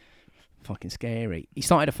 yeah. Fucking scary. He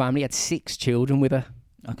started a family, had 6 children with her.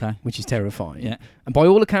 Okay. Which is terrifying. Yeah. And by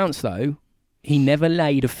all accounts, though, he never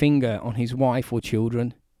laid a finger on his wife or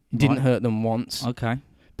children. He didn't hurt them once. Okay.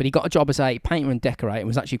 But he got a job as a painter and decorator and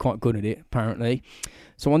was actually quite good at it, apparently.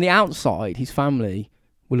 So on the outside, his family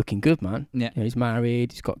were looking good, man. Yeah. He's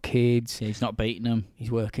married, he's got kids. Yeah, he's not beating them. He's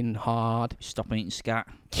working hard. Stop eating scat.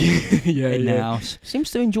 In the house. Seems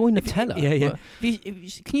to enjoy Nutella. Yeah.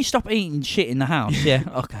 Can you stop eating shit in the house? Yeah.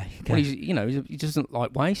 Okay. Well, he doesn't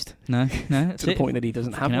like waste. No. To the point that he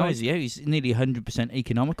doesn't have waste. Yeah, he's nearly 100%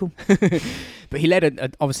 economical. But he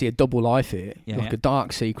led obviously a double life here, a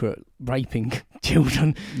dark secret, raping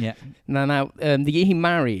children. Yeah. Now, the year he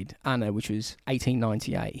married Anna, which was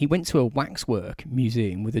 1898, he went to a waxwork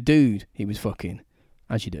museum with a dude he was fucking,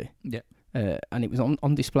 as you do. Yeah. And it was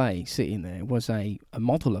on display, sitting there, was a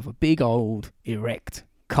model of a big old erect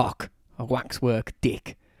cock, a waxwork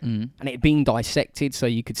dick. And it had been dissected so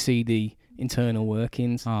you could see the internal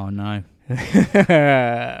workings. Oh, no.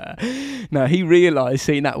 No, he realised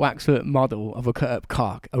seeing that waxwork model of a cut-up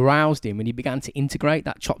cock aroused him, and he began to integrate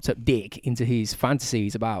that chopped-up dick into his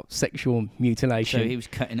fantasies about sexual mutilation. So he was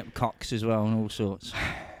cutting up cocks as well and all sorts.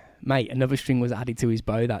 Mate, another string was added to his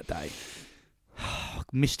bow that day.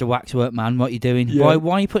 Mr. Waxwork Man, what are you doing? Yeah.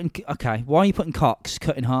 Why are you putting cocks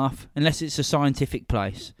cut in half? Unless it's a scientific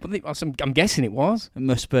place. But I'm guessing it was. It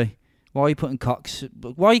must be. Why are you putting cocks?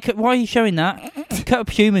 Why are you showing that? Cut up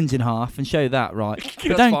humans in half and show that, right?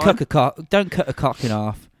 But don't cut a cock in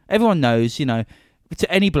half. Everyone knows, to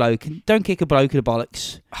any bloke, don't kick a bloke in the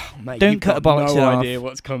bollocks. Oh, mate, don't cut a bollocks in half. No idea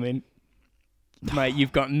what's coming. Mate,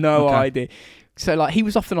 you've got no idea. So, like, he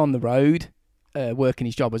was often on the road working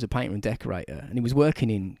his job as a painter and decorator, and he was working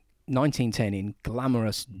in 1910 in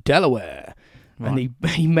glamorous Delaware. Right. And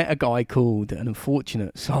he met a guy called, an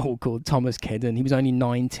unfortunate soul called Thomas Kedden. He was only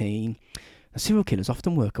 19. Now, serial killers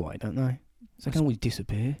often work away, don't they? So they can always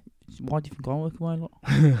disappear. Why do you think I work away a lot?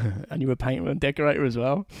 And you're a painter and decorator as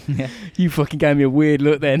well? Yeah. You fucking gave me a weird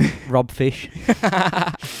look then. Rob Fish.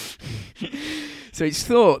 So it's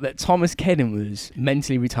thought that Thomas Kedden was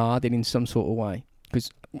mentally retarded in some sort of way. Because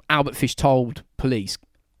Albert Fish told police,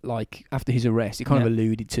 like, after his arrest, he kind of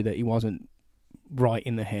alluded to that he wasn't right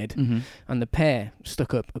in the head. Mm-hmm. And the pair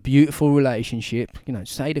stuck up a beautiful relationship,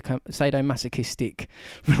 sadomasochistic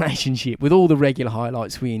relationship with all the regular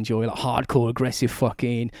highlights we enjoy, like hardcore aggressive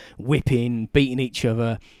fucking, whipping, beating each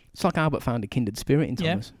other. It's like Albert found a kindred spirit in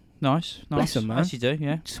Thomas. Nice. Bless him, man. As you do,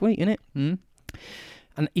 yeah. Sweet, innit? Mm.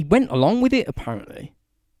 And he went along with it, apparently.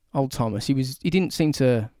 Old Thomas. He didn't seem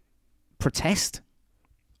to protest.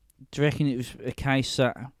 Do you reckon it was a case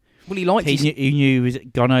that... Well, he liked he knew he was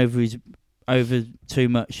gone over too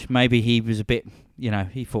much. Maybe he was a bit,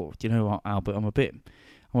 he thought, do you know what, Albert, I'm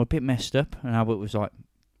a bit messed up. And Albert was like,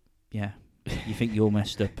 yeah, you think you're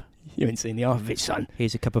messed up? You ain't seen the half of it, son.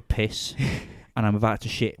 Here's a cup of piss, and I'm about to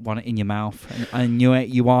shit one in your mouth, and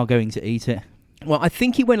you are going to eat it. Well, I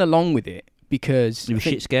think he went along with it because... You were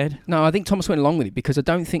shit scared? No, I think Thomas went along with it because I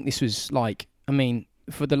don't think this was like... I mean,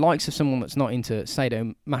 for the likes of someone that's not into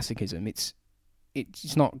sadomasochism,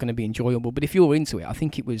 it's not going to be enjoyable. But if you're into it, I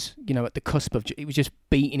think it was, at the cusp of... It was just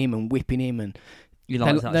beating him and whipping him, and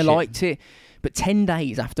they liked it. But 10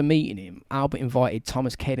 days after meeting him, Albert invited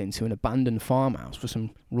Thomas Kedden to an abandoned farmhouse for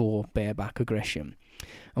some raw bareback aggression.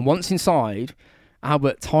 And once inside,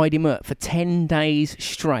 Albert tied him up for 10 days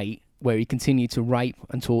straight, where he continued to rape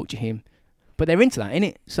and torture him. But they're into that,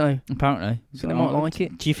 innit? So apparently, so they might like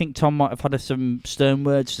it. Do you think Tom might have had some stern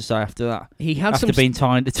words to say after that? He had after being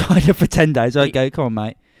tied up for 10 days. I'd go, come on,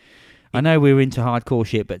 mate. I know we were into hardcore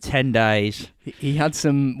shit, but 10 days. He had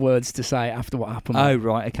some words to say after what happened. Oh,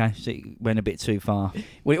 right, okay. So it went a bit too far.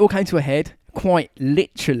 Well, it all came to a head, quite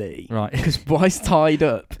literally. Right. Because whilst tied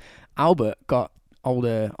up, Albert got old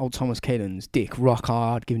Thomas Kedden's dick rock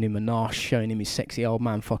hard, giving him a nosh, showing him his sexy old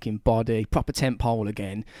man fucking body, proper tent pole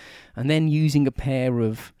again, and then using a pair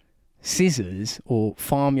of scissors or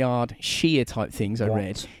farmyard shear type things, I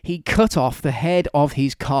read, he cut off the head of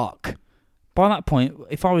his cock. By that point,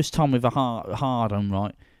 if I was Tom with a hard on,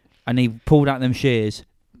 right, and he pulled out them shears,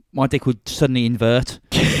 my dick would suddenly invert.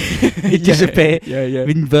 It'd disappear. Yeah.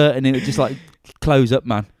 Invert, and it would just like close up,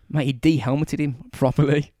 man. Mate, he de-helmeted him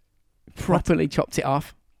properly. Properly chopped it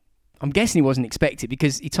off. I'm guessing he wasn't expected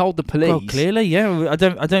because he told the police. Well, clearly, yeah. I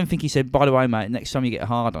don't think he said, by the way, mate, next time you get a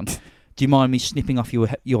hard on, do you mind me snipping off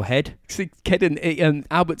your head? See, Kedden,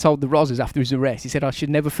 Albert told the Rozzers after his arrest, he said, I should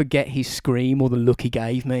never forget his scream or the look he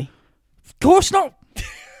gave me. Of course not.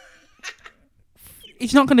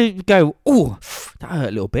 He's not going to go, oh, that hurt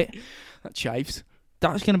a little bit. That chaves.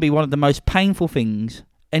 That's going to be one of the most painful things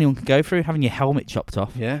anyone can go through, having your helmet chopped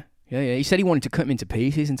off. Yeah. He said he wanted to cut him into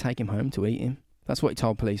pieces and take him home to eat him. That's what he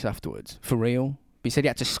told police afterwards. For real. But he said he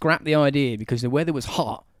had to scrap the idea because the weather was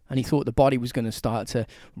hot and he thought the body was going to start to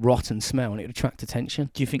rot and smell and it would attract attention.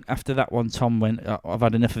 Do you think after that one, Tom went, I've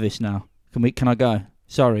had enough of this now. Can I go?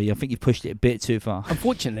 Sorry, I think you've pushed it a bit too far.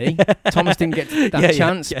 Unfortunately, Thomas didn't get that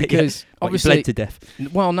chance because obviously... He bled to death.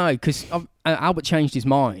 Well, no, because Albert changed his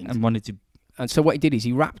mind. And wanted to... And so what he did is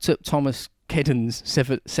he wrapped up Thomas Kedden's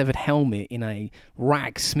severed helmet in a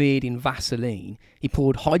rag smeared in Vaseline. He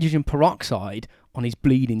poured hydrogen peroxide on his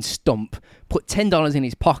bleeding stump, put $10 in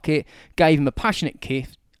his pocket, gave him a passionate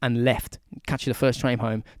kiss, and left, catching the first train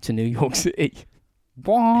home to New York City.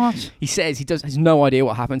 What? He says he has no idea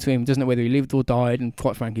what happened to him, doesn't know whether he lived or died, and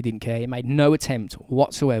quite frankly didn't care. He made no attempt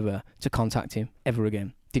whatsoever to contact him ever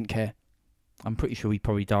again. Didn't care. I'm pretty sure he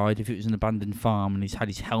probably died if it was an abandoned farm and he's had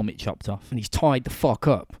his helmet chopped off. And he's tied the fuck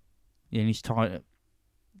up. Yeah, and he's tied up.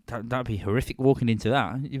 That'd be horrific walking into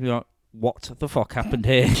that. You'd be like, what the fuck happened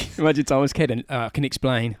here? Imagine Thomas Kedden. I can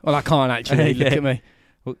explain. Well, I can't actually. Look at me.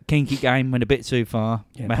 Well, kinky game went a bit too far.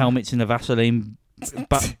 Yeah. My helmet's in the Vaseline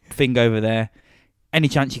thing over there. Any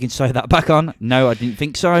chance you can sew that back on? No, I didn't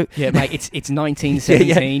think so. Yeah, mate, it's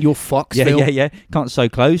 1917. You're fucked, Phil. Yeah. Can't sew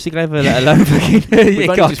clothes together, let alone fucking... We've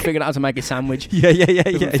only just figured out how to make a sandwich. Yeah. We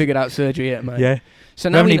haven't figured out surgery yet, mate. Yeah. So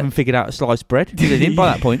They now haven't even figured out sliced bread. They didn't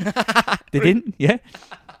by that point. They didn't, yeah.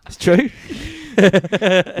 It's true.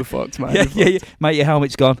 We're fucked, mate. Yeah. Mate, your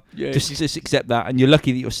helmet's gone. Yeah, Just accept that, and you're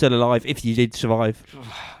lucky that you're still alive if you did survive.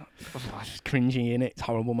 it's just cringy, innit? It's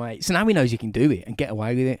horrible, mate. So now he knows he can do it and get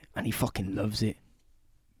away with it, and he fucking loves it.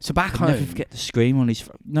 So back I'll home, never forget the scream on his...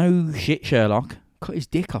 No shit, Sherlock. cut his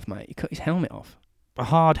dick off, mate. He cut his helmet off. A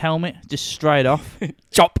hard helmet, just straight off.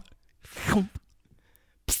 Chop.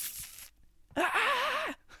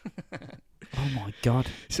 Oh my god.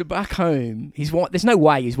 So back home, there's no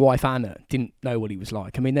way his wife Anna didn't know what he was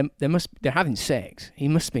like. I mean, they're having sex. He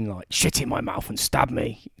must have been like, shit in my mouth and stab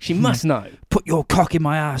me. She must know. Put your cock in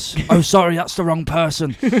my ass. Oh, sorry, that's the wrong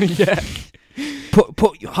person. Yeah.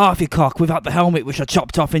 Put half your cock without the helmet, which I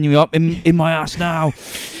chopped off in my ass now.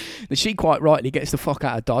 She quite rightly gets the fuck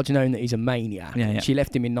out of Dodge, knowing that he's a maniac. Yeah. She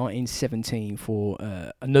left him in 1917 for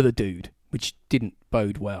another dude, which didn't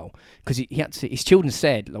bode well because his children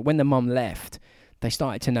said, like, when the mum left, they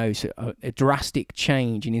started to notice a drastic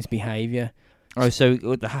change in his behaviour. Oh, so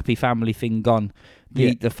with the happy family thing gone,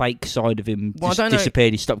 the fake side of him just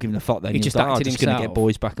disappeared. He stopped giving a fuck then. He just was like, acted just going to himself. get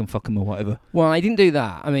boys back and fuck them or whatever. Well, he didn't do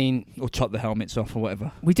that. I mean... Or chop the helmets off or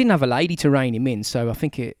whatever. We didn't have a lady to rein him in, so I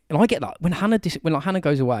think it... And I get that. When Hannah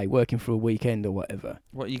goes away working for a weekend or whatever...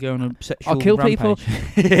 What, you go on a sexual I'll kill rampage? people.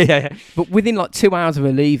 Yeah. But within like 2 hours of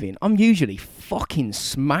her leaving, I'm usually fucking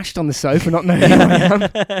smashed on the sofa not knowing who I am.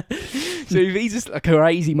 So if he's just a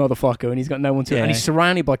crazy motherfucker and he's got no one to... Yeah. And he's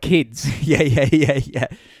surrounded by kids. Yeah.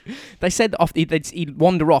 They said he'd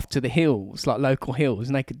wander off to the hills, like local hills,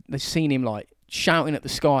 and they've seen him like shouting at the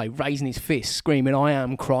sky, raising his fist, screaming, "I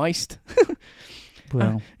am Christ."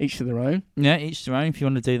 Well, each to their own. Yeah, each their own. If you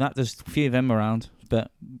want to do that, there's a few of them around,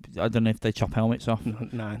 but I don't know if they chop helmets off.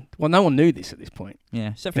 No. Well, no one knew this at this point.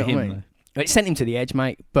 Yeah, except for You know him. what I mean? It sent him to the edge,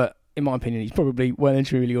 mate. But in my opinion, he's probably well and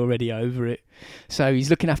truly already over it. So he's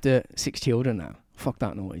looking after 6 children now. Fuck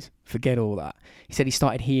that noise. Forget all that. He said he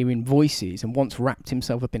started hearing voices and once wrapped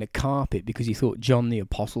himself up in a carpet because he thought John the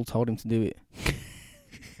Apostle told him to do it.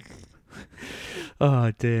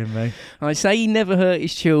 Oh, dear me. I say he never hurt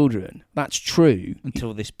his children. That's true.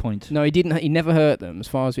 Until this point. No, he didn't. He never hurt them. As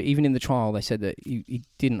far as even in the trial, they said that he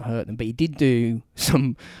didn't hurt them, but he did do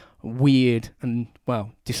some weird and,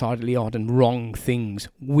 well, decidedly odd and wrong things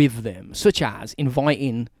with them, such as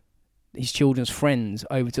inviting his children's friends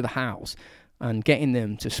over to the house and getting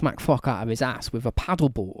them to smack fuck out of his ass with a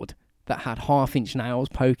paddleboard that had 1/2-inch nails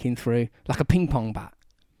poking through like a ping pong bat.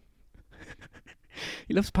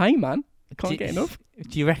 He loves pain, man. Can't get enough.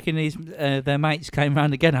 Do you reckon their mates came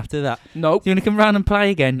round again after that? Nope. Do you want to come round and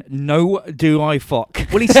play again? No, do I fuck.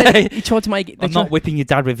 Well, he said he tried to make it. I'm not whipping your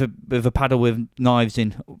dad with a paddle with knives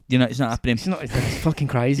in. You know, it's not happening. It's fucking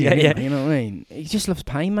crazy. Yeah. You know what I mean? He just loves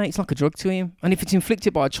pain, mate. It's like a drug to him. And if it's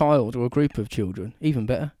inflicted by a child or a group of children, even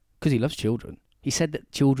better. Because he loves children. He said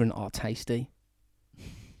that children are tasty.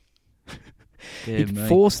 He'd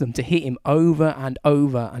force them to hit him over and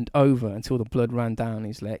over and over until the blood ran down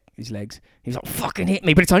his legs. He was like, fucking hit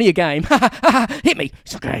me, but it's only a game. Hit me.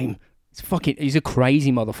 It's a game. He's a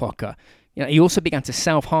crazy motherfucker. You know, he also began to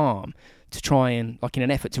self-harm to try and, like, in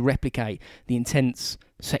an effort to replicate the intense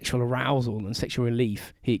sexual arousal and sexual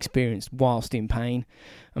relief he experienced whilst in pain.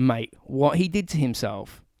 And, mate, what he did to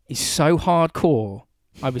himself is so hardcore,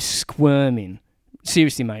 I was squirming.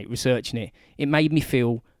 Seriously, mate, researching it. It made me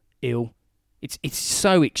feel ill. It's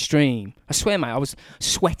so extreme. I swear, mate, I was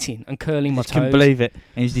sweating and curling my toes. I couldn't believe it.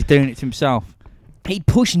 And he's doing it to himself. He'd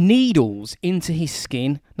push needles into his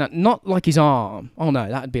skin. Now, not like his arm. Oh, no,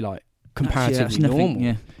 that'd be, like, comparatively normal.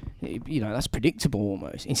 Yeah. You know, that's predictable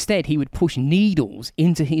almost. Instead, he would push needles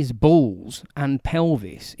into his balls and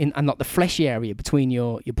pelvis, and like the fleshy area between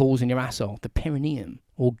your balls and your asshole, the perineum,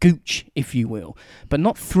 or gooch, if you will. But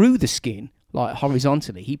not through the skin, like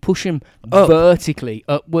horizontally. He'd push him vertically,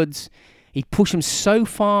 upwards. He'd push them so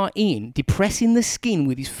far in, depressing the skin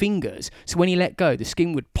with his fingers, so when he let go, the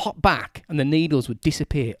skin would pop back and the needles would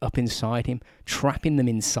disappear up inside him, trapping them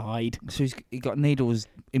inside. So he got needles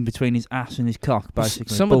in between his ass and his cock,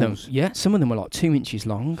 basically. Some of them were like 2 inches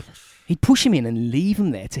long. He'd push him in and leave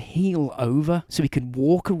him there to heal over so he could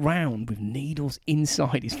walk around with needles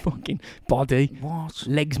inside his fucking body. What?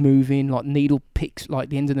 Legs moving, like needle picks, like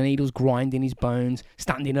the end of the needles grinding his bones,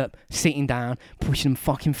 standing up, sitting down, pushing them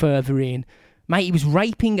fucking further in. Mate, he was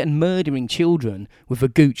raping and murdering children with a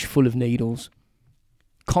gooch full of needles.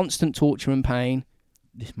 Constant torture and pain.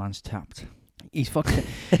 This man's tapped. He's fucking...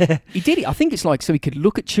 He did it, I think it's like so he could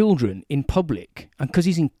look at children in public, and because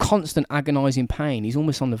he's in constant agonising pain, he's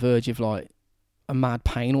almost on the verge of like a mad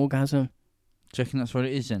pain orgasm. Do you reckon that's what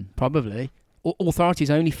it is then? Probably. Authorities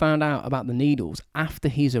only found out about the needles after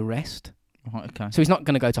his arrest. Right, okay. So he's not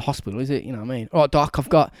going to go to hospital, is it? You know what I mean? All right, Doc, I've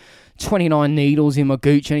got 29 needles in my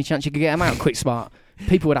gooch. Any chance you could get them out? Quick, smart.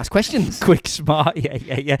 People would ask questions. Quick, smart.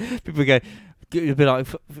 Yeah. People go, it'd be like,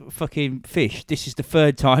 fucking fish. This is the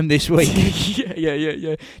third time this week.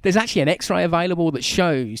 Yeah. There's actually an X-ray available that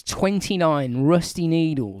shows 29 rusty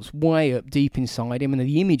needles way up deep inside him, and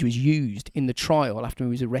the image was used in the trial after he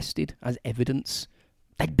was arrested as evidence.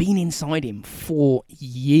 They'd been inside him for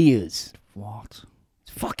years. What?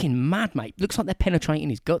 It's fucking mad, mate. Looks like they're penetrating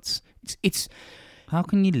his guts. It's How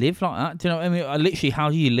can you live like that? Do you know what I mean? Literally, how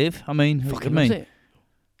do you live? I mean, fucking loves it.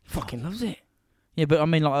 Fucking loves it. Yeah, but I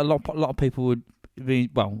mean, like a lot of people would be,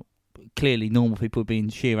 well, clearly normal people would be in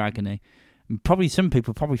sheer agony. And probably some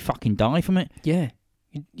people probably fucking die from it. Yeah,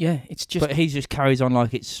 it's just... But he just carries on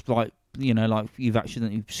like it's like, you know, like you've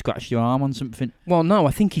accidentally scratched your arm on something. Well, no,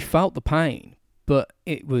 I think he felt the pain, but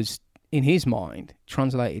it was, in his mind,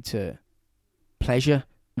 translated to pleasure.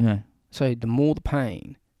 Yeah. So the more the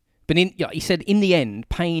pain... But he said, in the end,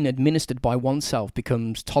 pain administered by oneself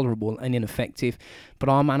becomes tolerable and ineffective. But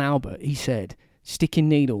our man Albert, he said, sticking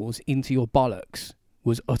needles into your bollocks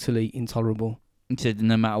was utterly intolerable. He said,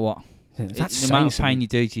 no matter what. That's the amount of pain you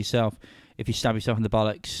do to yourself, if you stab yourself in the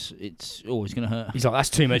bollocks, it's always going to hurt. He's like, that's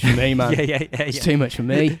too much for me, man. Yeah. It's too much for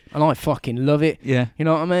me. And I fucking love it. Yeah. You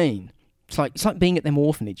know what I mean? It's like being at them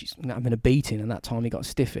orphanages and having a beating, and that time he got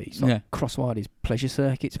stiffy. He's like crosswired his pleasure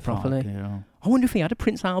circuits properly. I wonder if he had a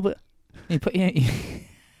Prince Albert. I bet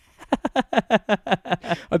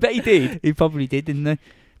he did. He probably did, didn't he?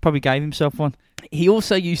 Probably gave himself one. He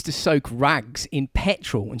also used to soak rags in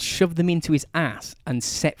petrol and shove them into his ass and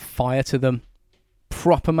set fire to them.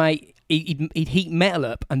 Proper, mate. He'd heat metal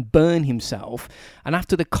up and burn himself. And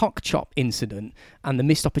after the cock chop incident and the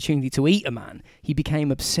missed opportunity to eat a man, he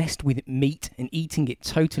became obsessed with meat and eating it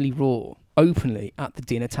totally raw, openly at the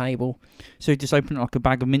dinner table. So he just opened like a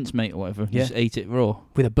bag of mincemeat or whatever, and just ate it raw?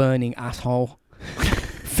 With a burning asshole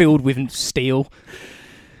filled with steel.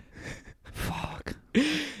 Fuck.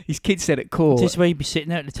 His kids said at court... This is where you'd be sitting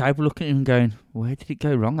there at the table looking at him and going, where did it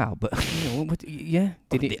go wrong, Albert? Did it...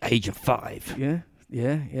 At the age of 5. Yeah.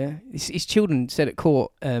 His children said at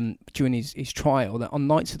court during his trial that on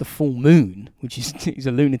nights of the full moon, which is he's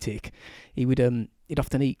a lunatic, he'd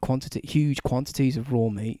often eat huge quantities of raw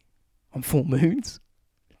meat on full moons.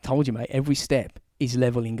 Told you, mate, every step is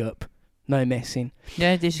levelling up. No messing.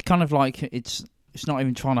 Yeah, this is kind of like, it's not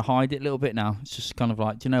even trying to hide it a little bit now. It's just kind of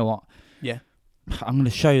like, do you know what? Yeah. I'm going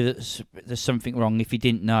to show you that there's something wrong. If you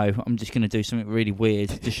didn't know, I'm just going to do something really weird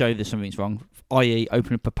to show you that something's wrong, i.e.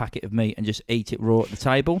 open up a packet of meat and just eat it raw at the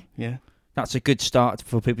table. Yeah. That's a good start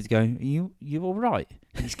for people to go, you all right?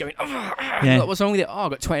 And he's going, what's wrong with it? Oh, I've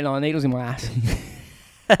got 29 needles in my ass.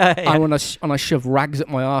 Yeah. And I shove rags at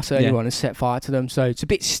my arse earlier on and set fire to them. So it's a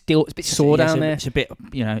bit sore down there. It's a bit,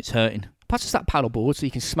 it's hurting. Pass us that paddle board so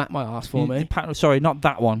you can smack my arse for me. Sorry, not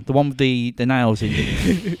that one. The one with the nails in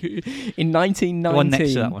it. In 1919, the one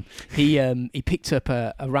next to that one. He picked up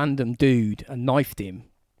a random dude and knifed him,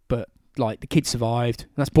 but like the kid survived.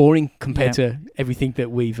 That's boring compared to everything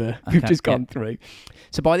that we've just gone through.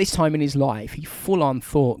 So by this time in his life, he full on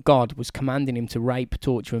thought God was commanding him to rape,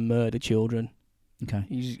 torture, and murder children. Okay,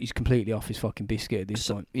 he's completely off his fucking biscuit at this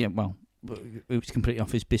point. Yeah, well. It was completely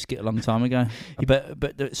off his biscuit a long time ago.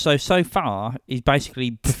 So far, he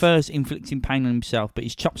basically prefers inflicting pain on himself, but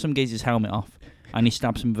he's chopped some geezer's helmet off and he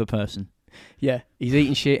stabs him with a person. Yeah, he's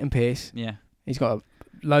eating shit and piss. Yeah. He's got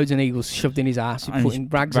loads of needles shoved in his ass, putting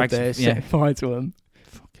rags up there, setting fire to him.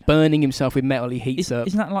 Burning himself with metal he heats up.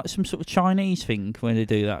 Isn't that like some sort of Chinese thing when they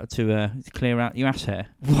do that to clear out your ass hair?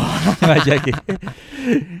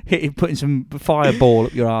 Putting some fireball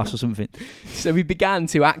up your ass or something. So he began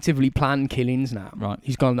to actively plan killings now. Right.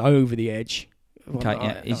 He's gone over the edge.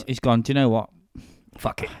 Okay, he's gone, do you know what?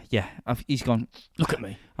 Fuck it. Yeah, he's gone, look at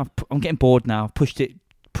me. I'm getting bored now. I've pushed it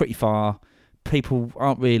pretty far. People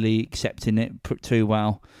aren't really accepting it too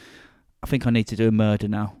well. I think I need to do a murder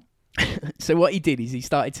now. So what he did is he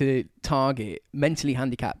started to target mentally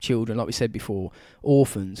handicapped children, like we said before,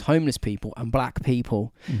 orphans, homeless people, and black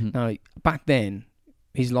people. Mm-hmm. Now, back then,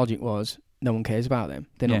 his logic was, no one cares about them.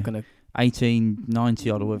 They're not going to... 1890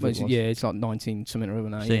 odd or whatever it was. Yeah, it's like 19 something or other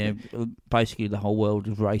now. So yeah, basically the whole world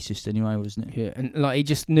was racist anyway, wasn't it? Yeah, and like he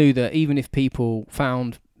just knew that even if people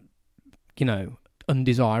found,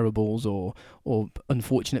 undesirables or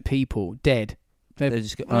unfortunate people dead. They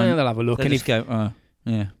just go, They'll have a look. They And just go, oh,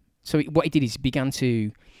 yeah. So what he did is he began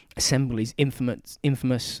to assemble his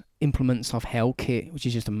infamous implements of hell kit, which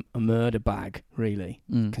is just a murder bag, really,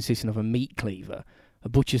 consisting of a meat cleaver, a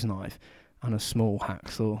butcher's knife, and a small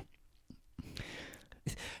hacksaw.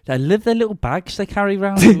 They love their little bags they carry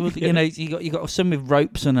around. You know, you got some with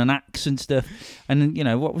ropes and an axe and stuff. And you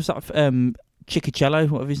know, what was that? Chicacello,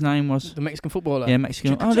 whatever his name was. The Mexican footballer. Yeah,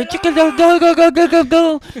 Mexican. Oh, the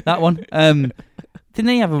go. That one. Didn't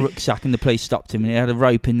he have a rucksack and the police stopped him and he had a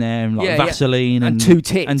rope in there and like Vaseline and 2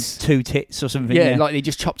 tits. And 2 tits or something. Yeah, like they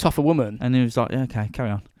just chopped off a woman. And he was like, okay, carry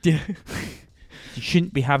on. Yeah. You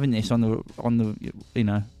shouldn't be having this on the you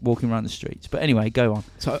know, walking around the streets. But anyway, go on.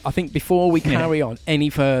 So I think before we carry on any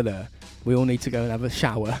further, we all need to go and have a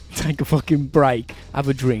shower, take a fucking break, have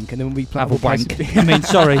a drink, and then we have a wank. I mean,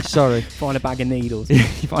 sorry. Find a bag of needles. You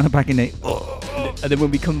find a bag of needles. And then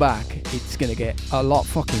when we come back, it's going to get a lot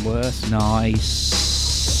fucking worse. Nice.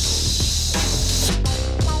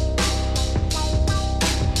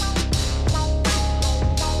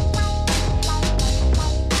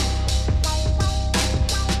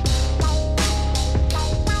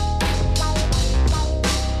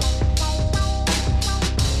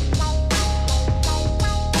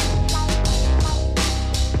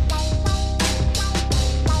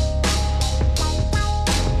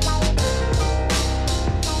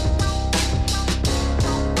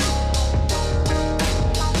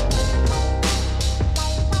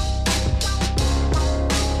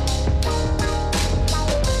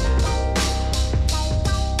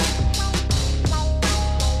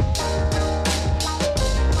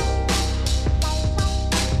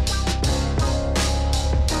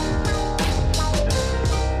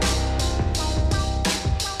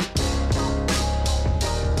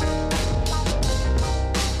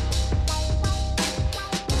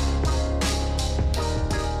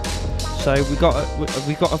 So we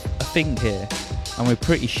got a thing here, and we're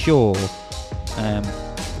pretty sure,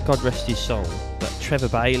 God rest his soul, that Trevor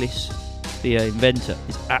Bayliss, the inventor,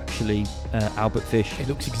 is actually Albert Fish. It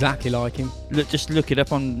looks exactly like him. Just look it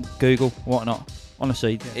up on Google, whatnot.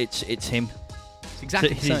 Honestly, it's him. It's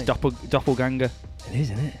exactly It's his doppelganger. It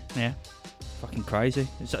is, isn't it? Yeah. Fucking crazy.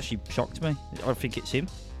 It's actually shocked me. I think it's him.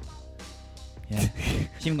 Yeah.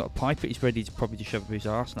 He's even got a pipe, but he's ready to probably shove up his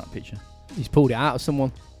arse in that picture. He's pulled it out of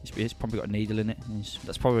someone. He's probably got a needle in it.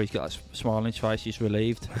 That's probably he's got that smile on his face. He's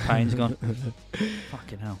relieved. The pain's gone.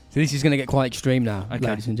 Fucking hell. So this is going to get quite extreme now, okay,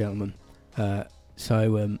 ladies and gentlemen.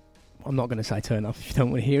 So I'm not going to say turn off if you don't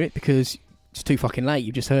want to hear it, because it's too fucking late.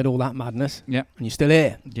 You've just heard all that madness. Yeah. And you're still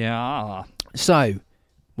here. Yeah. So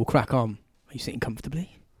we'll crack on. Are you sitting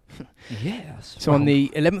comfortably? Yes. So on the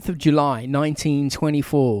 11th of July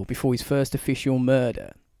 1924, before his first official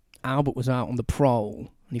murder, Albert was out on the prowl and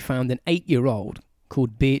he found an 8-year-old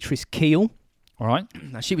called Beatrice Keel. All right.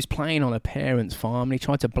 Now, she was playing on her parents' farm and he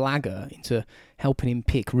tried to blag her into helping him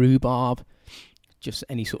pick rhubarb, just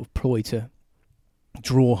any sort of ploy to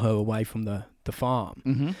draw her away from the farm.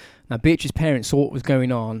 Mm-hmm. Now, Beatrice's parents saw what was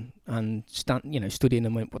going on and stood in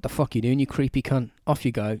and went, "What the fuck are you doing, you creepy cunt? Off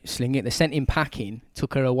you go, sling it." They sent him packing,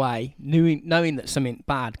 took her away, knowing that something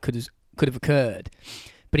bad could have occurred.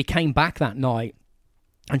 But he came back that night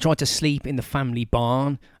and tried to sleep in the family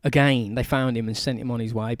barn. Again, they found him and sent him on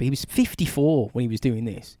his way. But he was 54 when he was doing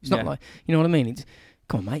this. It's not like, you know what I mean? It's,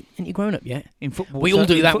 come on, mate, ain't you grown up yet? In football, we all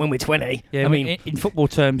do that when we're 20. Yeah, I mean, in football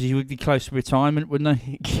terms, you would be close to retirement, wouldn't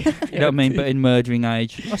they? You know what I mean? But in murdering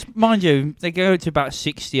age, mind you, they go to about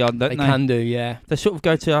 60 odd, don't they? They can do, yeah. They sort of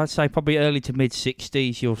go to, I'd say, probably early to mid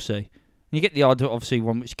 60s. You'll see. You get the odd, obviously,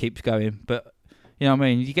 one which keeps going, but. You know what I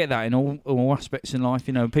mean? You get that in all aspects in life.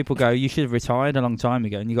 You know, people go, you should have retired a long time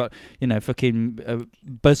ago. And you got, fucking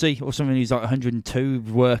Buzzy or something who's like 102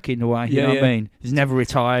 working away. You know what I mean? He's never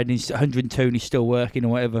retired and he's 102 and he's still working or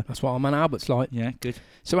whatever. That's what our man Albert's like. Yeah, good.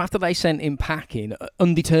 So after they sent him packing,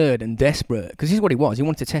 undeterred and desperate, because this is what he was. He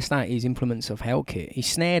wanted to test out his implements of hell kit. He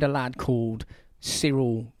snared a lad called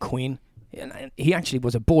Cyril Quinn. He actually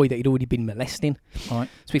was a boy that he'd already been molesting. Right.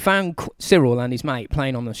 So we found Cyril and his mate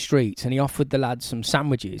playing on the streets, and he offered the lads some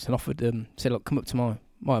sandwiches and said, "Look, come up to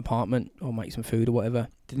my apartment, I'll make some food or whatever."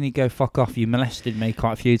 Didn't he go, "Fuck off, you molested me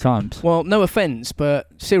quite a few times"? Well, no offence, but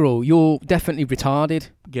Cyril, you're definitely retarded.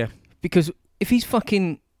 Yeah. Because if he's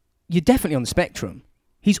you're definitely on the spectrum.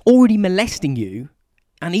 He's already molesting you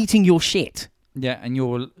and eating your shit. Yeah, and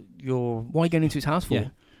you're why are you going into his house for? Yeah.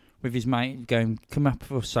 With his mate going, "Come up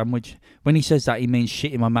for a sandwich." When he says that, he means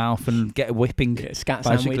shit in my mouth and get a whipping. Yeah, scat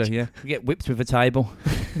basically, sandwich. Yeah. We get whipped with a table.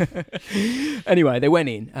 Anyway, they went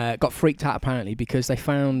in, got freaked out apparently because they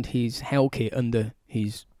found his hell kit under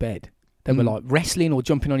his bed. They were like wrestling or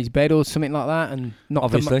jumping on his bed or something like that, and knocked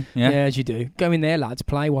Obviously, yeah, as you do. Go in there, lads,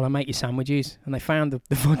 play while I make your sandwiches. And they found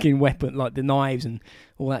the fucking weapon, like the knives and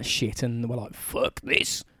all that shit, and they were like, "Fuck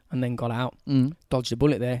this," and then got out, dodged a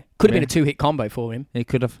bullet there. Could have been a 2-hit combo for him. He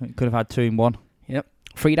could have had 2 in 1. Yep.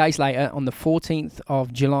 3 days later, on the 14th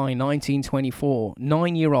of July 1924,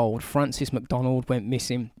 9-year-old Francis McDonald went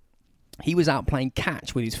missing. He was out playing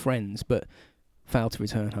catch with his friends, but failed to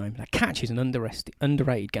return home. Now, catch is an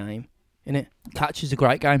underrated game, isn't it? Catch is a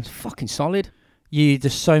great game. It's fucking solid.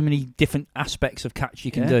 There's so many different aspects of catch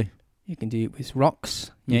you can do. You can do it with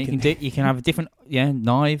rocks. Yeah, you can have different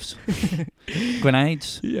knives,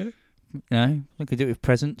 grenades. Yeah. You could do it with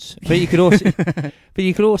presents, but you could also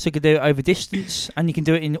do it over distance, and you can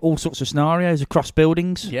do it in all sorts of scenarios across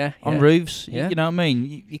buildings, on roofs. You know what I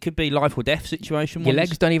mean? You could be life or death situation. Your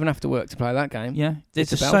legs don't even have to work to play that game. Yeah,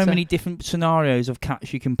 there's so many different scenarios of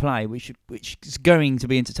catch you can play, which is going to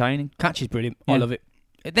be entertaining. Catch is brilliant. I love it.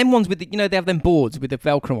 Them ones with they have them boards with the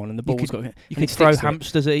Velcro on, and the ball's got. You could throw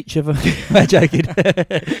hamsters at each other. I'm joking.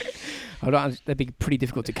 They'd be pretty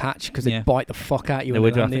difficult to catch because they'd bite the fuck out you. They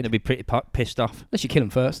would. I think they'd be pretty pissed off. Unless you kill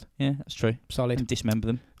them first. Yeah, that's true. Solid. And dismember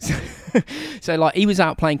them. So, like, he was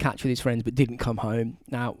out playing catch with his friends, but didn't come home.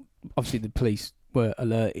 Now, obviously, the police were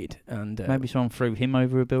alerted, and maybe someone threw him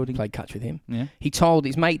over a building. Played catch with him. Yeah. He told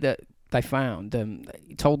his mate that they found.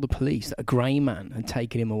 He told the police that a grey man had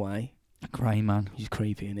taken him away. A grey man. He's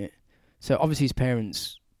creepy, innit? So obviously his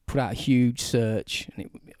parents put out a huge search, and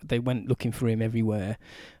they went looking for him everywhere.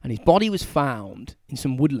 And his body was found in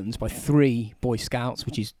some woodlands by 3 Boy Scouts,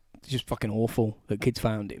 which is just fucking awful that kids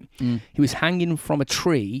found him. He was hanging from a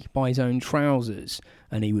tree by his own trousers,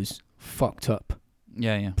 and he was fucked up.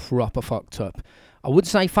 Yeah. Proper fucked up. I would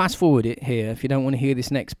say fast forward it here if you don't want to hear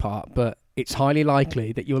this next part, but it's highly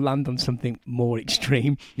likely that you'll land on something more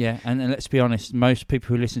extreme. Yeah, and let's be honest, most people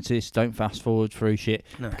who listen to this don't fast forward through shit.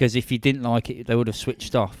 No. Because if you didn't like it, they would have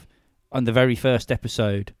switched off on the very first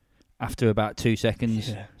episode after about 2 seconds.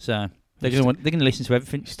 Yeah. So they're going to listen to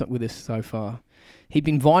everything. Stuck with us so far. He'd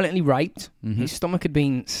been violently raped. Mm-hmm. His stomach had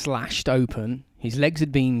been slashed open. His legs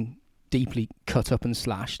had been deeply cut up and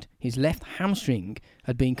slashed. His left hamstring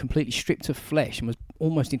had been completely stripped of flesh and was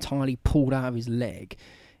almost entirely pulled out of his leg.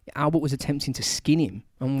 Albert was attempting to skin him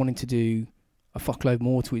and wanting to do a fuckload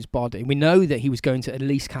more to his body. We know that he was going to at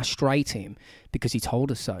least castrate him because he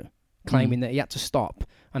told us so, claiming that he had to stop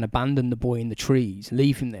and abandon the boy in the trees,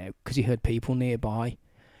 leave him there because he heard people nearby.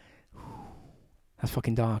 That's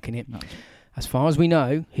fucking dark, innit? No. As far as we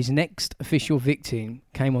know, his next official victim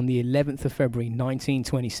came on the 11th of February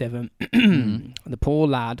 1927. The poor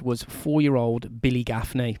lad was 4-year-old Billy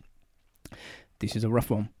Gaffney. This is a rough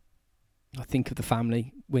one. I think of the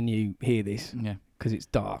family when you hear this, because it's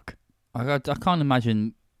dark. I can't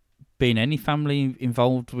imagine being any family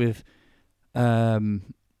involved with a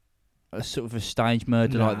sort of a stage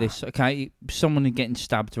murder like this. Okay, someone getting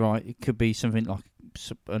stabbed, right? It could be something like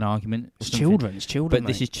an argument. It's children, but mate.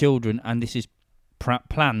 This is children, and this is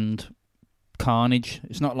planned carnage.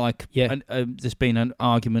 It's not like there's been an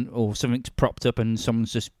argument or something's propped up and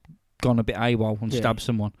someone's just gone a bit AWOL and stabbed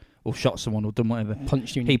someone. Or shot someone, or done whatever.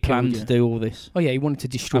 Punched you. He planned to do all this. Oh yeah, he wanted to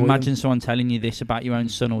destroy. Imagine someone telling you this about your own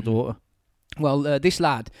son or daughter. Well, this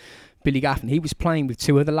lad, Billy Gaffney, he was playing with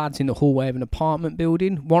 2 other lads in the hallway of an apartment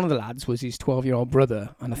building. One of the lads was his 12-year-old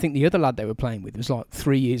brother, and I think the other lad they were playing with was like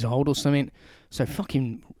 3 years old or something. So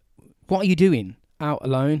fucking, what are you doing out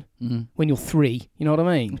alone when you're 3? You know what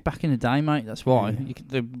I mean? Back in the day, mate. That's why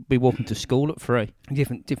they'd be walking to school at 3.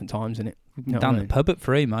 Different times, innit? You know down the pub at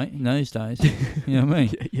 3, mate, in those days. You know what I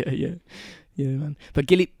mean? Yeah, man. But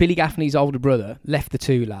Billy Gaffney's older brother left the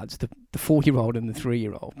 2 lads, the 4-year-old and the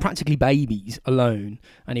 3-year-old, practically babies, alone,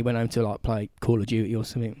 and he went home to like play Call of Duty or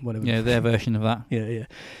something, whatever. Yeah, their version of that. Yeah.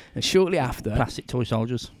 And shortly after, plastic toy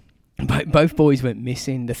soldiers. Both boys went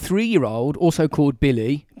missing. The 3-year-old, also called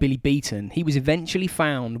Billy Beaton, he was eventually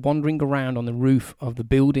found wandering around on the roof of the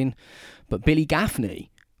building, but Billy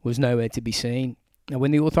Gaffney was nowhere to be seen. Now,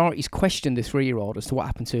 when the authorities questioned the 3-year-old as to what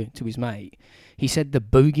happened to his mate, he said the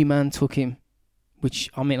boogeyman took him, which,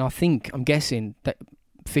 I mean, I'm guessing that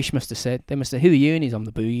Fish must have said. They must have, who are you? And he's, I'm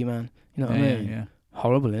the boogeyman. You know what I mean? Yeah.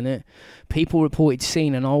 Horrible, isn't it? People reported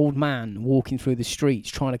seeing an old man walking through the streets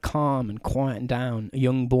trying to calm and quieten down a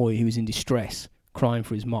young boy who was in distress, crying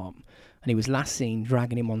for his mom. And he was last seen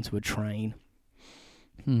dragging him onto a train.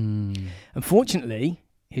 Unfortunately,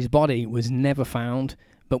 his body was never found.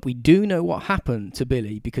 But we do know what happened to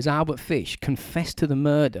Billy because Albert Fish confessed to the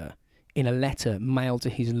murder in a letter mailed to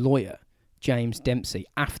his lawyer, James Dempsey,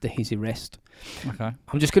 after his arrest. Okay.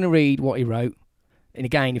 I'm just going to read what he wrote. And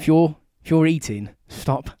again, if you're eating,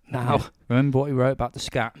 stop now. Yeah. Remember what he wrote about the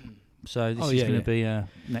scat? So this is going to be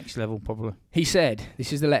next level, probably. He said,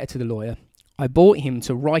 this is the letter to the lawyer, I brought him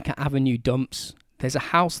to Riker Avenue dumps. There's a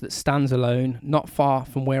house that stands alone, not far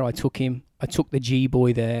from where I took him. I took the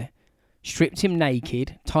G-boy there, stripped him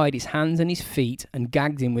naked, tied his hands and his feet, and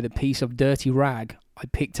gagged him with a piece of dirty rag I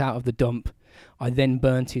picked out of the dump. I then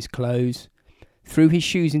burnt his clothes, threw his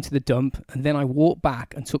shoes into the dump, and then I walked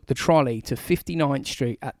back and took the trolley to 59th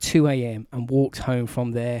Street at 2 a.m. and walked home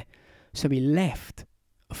from there. So he left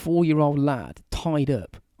a 4-year-old lad tied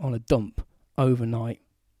up on a dump overnight.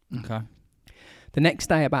 Okay. The next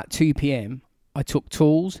day about 2 p.m, I took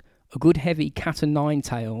tools, a good heavy cat o' nine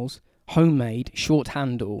tails, homemade, short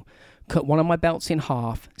handle, cut one of my belts in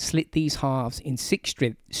half, slit these halves in 6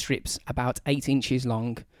 strips about 8 inches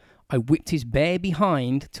long. I whipped his bare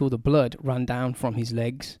behind till the blood ran down from his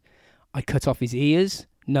legs. I cut off his ears,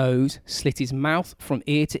 nose, slit his mouth from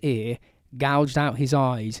ear to ear, gouged out his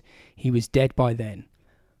eyes. He was dead by then.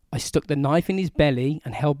 I stuck the knife in his belly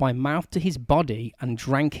and held my mouth to his body and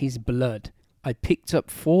drank his blood. I picked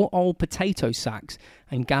up 4 old potato sacks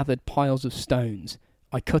and gathered piles of stones.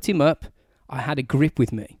 I cut him up. I had a grip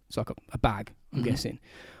with me. It's like a bag, I'm guessing.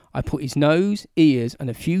 I put his nose, ears, and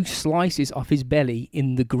a few slices off his belly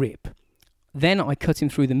in the grip. Then I cut him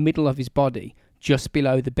through the middle of his body, just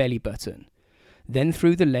below the belly button. Then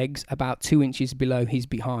through the legs, about 2 inches below his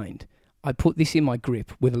behind. I put this in my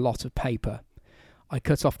grip with a lot of paper. I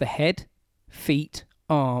cut off the head, feet,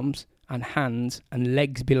 arms, and hands, and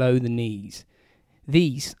legs below the knees.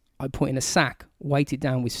 These I put in a sack, weighted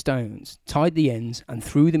down with stones, tied the ends, and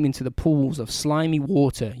threw them into the pools of slimy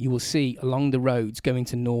water you will see along the roads going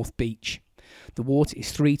to North Beach. The water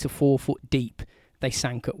is 3 to 4 foot deep. They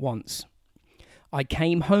sank at once. I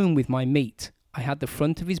came home with my meat. I had the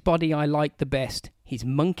front of his body I liked the best, his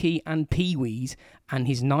monkey and peewees, and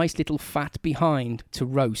his nice little fat behind to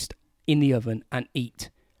roast in the oven and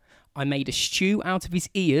eat. I made a stew out of his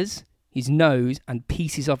ears, his nose, and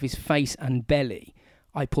pieces of his face and belly.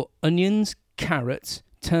 I put onions, carrots,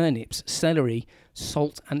 turnips, celery,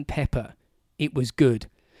 salt and pepper. It was good.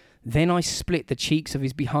 Then I split the cheeks of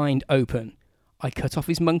his behind open. I cut off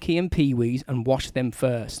his monkey and peewees and washed them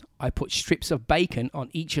first. I put strips of bacon on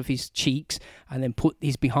each of his cheeks and then put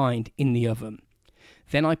his behind in the oven.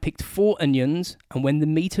 Then I picked 4 onions, and when the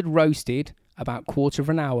meat had roasted, about 1/4 of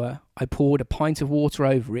an hour, I poured a pint of water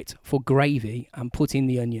over it for gravy and put in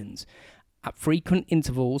the onions. At frequent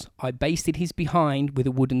intervals, I basted his behind with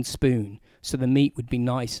a wooden spoon, so the meat would be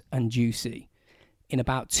nice and juicy. In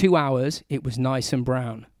about 2 hours, it was nice and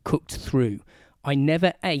brown, cooked through. I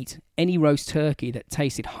never ate any roast turkey that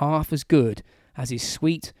tasted half as good as his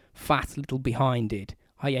sweet, fat little behind did.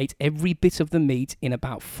 I ate every bit of the meat in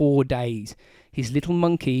about 4 days. His little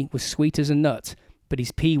monkey was sweet as a nut, but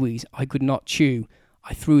his peewees I could not chew.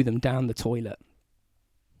 I threw them down the toilet.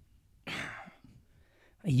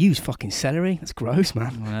 They use fucking celery. That's gross,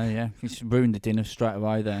 man. Well, yeah. He's ruined the dinner straight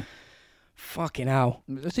away there. Fucking hell.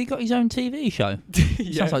 Has he got his own TV show?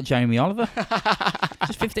 Sounds like Jamie Oliver.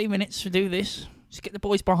 Just 15 minutes to do this. Just get the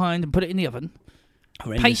boys behind and put it in the oven.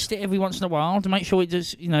 Horrendous. Paste it every once in a while to make sure it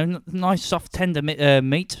does, nice, soft, tender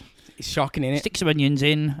meat. It's shocking, innit? Stick some onions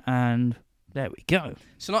in, and there we go.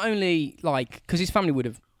 So not only, because his family would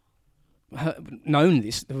have known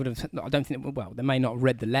this, they would have, I don't think, they may not have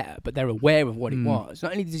read the letter, but they're aware of what it was.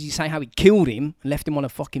 Not only does he say how he killed him and left him on a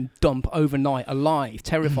fucking dump overnight, alive,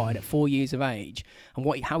 terrified at 4 years of age,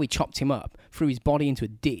 and how he chopped him up, threw his body into a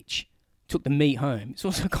ditch, took the meat home. It's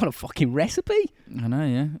also got a fucking recipe. I know,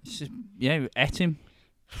 yeah. It's just, ate him.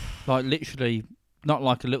 Like, literally, not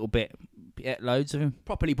like a little bit. He ate loads of him.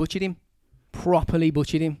 Properly butchered him.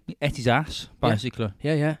 He ate his ass, basically.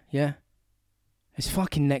 Yeah. It's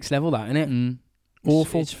fucking next level, that, isn't it?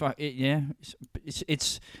 Awful. It's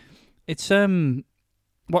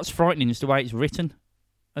what's frightening is the way it's written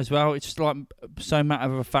as well. It's like so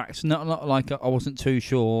matter of fact. It's not like I wasn't too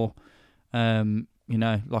sure,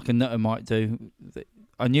 like a nutter might do.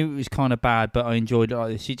 I knew it was kind of bad, but I enjoyed it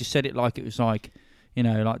like this. He just said it like it was like,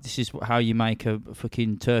 like this is how you make a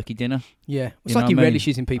fucking turkey dinner. Yeah. It's like he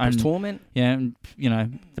relishes in people's torment. Yeah, and,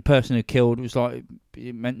 the person who killed was like,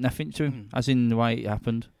 it meant nothing to him, as in the way it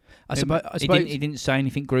happened. I suppose he didn't say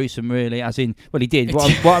anything gruesome, really. As in, well, he did.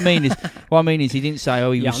 What I mean is, he didn't say,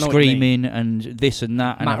 "Oh, he was screaming and this and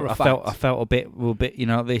that." And I felt a bit,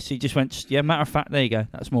 like this. He just went, "Yeah, matter of fact." There you go.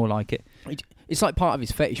 That's more like it. It's like part of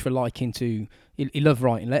his fetish for liking to. He loved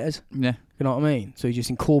writing letters. Yeah, you know what I mean. So he just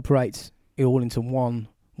incorporates it all into one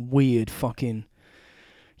weird fucking,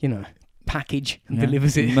 package and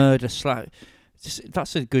delivers it. Murder slap.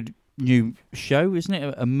 That's a good new show, isn't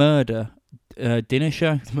it? A murder. Dinner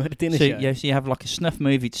show. Murder dinner show. Yeah, so you have like a snuff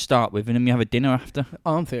movie to start with, and then you have a dinner after.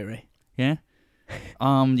 Arm Theory. Yeah.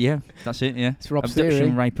 Yeah, that's it, yeah. It's Rob's Abduction,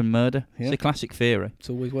 theory. rape and murder. Yeah. It's a classic theory. It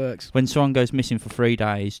always works. When someone goes missing for 3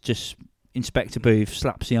 days, just Inspector Booth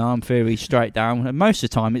slaps the arm theory straight down. And most of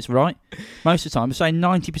the time, it's right. Most of the time, I say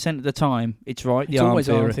 90% of the time, it's right. The It's arm always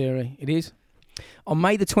theory. arm theory. It is. On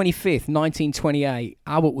May the 25th, 1928,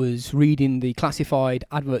 Albert was reading the classified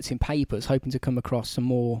adverts in papers, hoping to come across some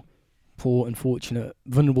more poor, unfortunate,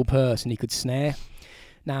 vulnerable person he could snare.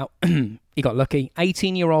 Now, he got lucky.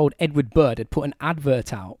 18-year-old Edward Budd had put an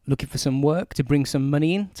advert out looking for some work to bring some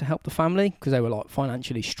money in to help the family because they were like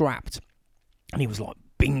financially strapped. And he was like,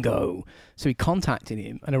 bingo. So he contacted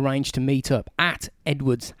him and arranged to meet up at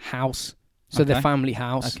Edward's house, so their family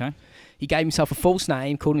house. Okay. He gave himself a false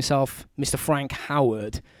name, called himself Mr. Frank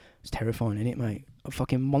Howard. It's terrifying, isn't it, mate? A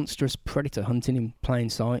fucking monstrous predator hunting in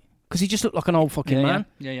plain sight. Because he just looked like an old fucking man.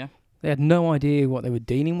 Yeah. They had no idea what they were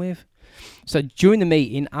dealing with. So during the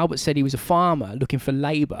meeting, Albert said he was a farmer looking for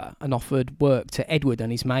labour and offered work to Edward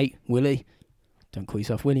and his mate, Willie. Don't call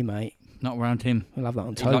yourself Willie, mate. Not around him. We'll have that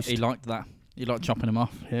on toast. He liked that. He liked chopping them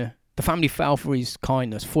off. Yeah. The family fell for his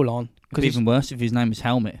kindness, full on. It's even worse if his name is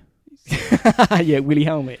Helmet. Yeah, Willie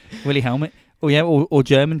Helmet. Willie Helmet. Oh, yeah, or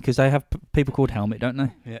German, because they have people called Helmet, don't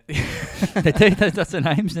they? Yeah. They do. That's their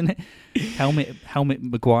names, isn't it? Helmet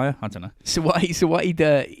Maguire. I don't know. So what he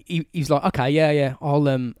did, he was like, okay, yeah, I'll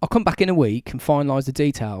come back in a week and finalise the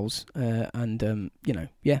details, and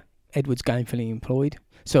Edward's gainfully employed.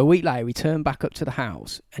 So a week later, he turned back up to the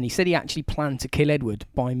house, and he said he actually planned to kill Edward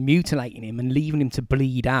by mutilating him and leaving him to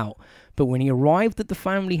bleed out. But when he arrived at the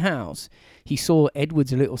family house, he saw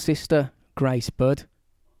Edward's little sister, Grace Budd,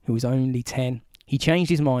 who was only 10. He changed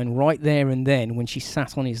his mind right there and then when she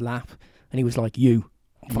sat on his lap, and he was like, I'm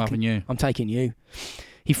having you. I'm taking you.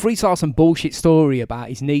 He freestyled some bullshit story about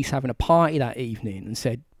his niece having a party that evening and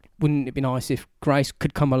said, wouldn't it be nice if Grace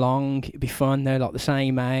could come along? It'd be fun. They're like the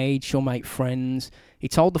same age. She'll make friends. He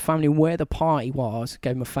told the family where the party was,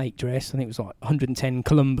 gave them a fake dress. I think it was like 110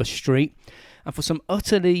 Columbus Street. And for some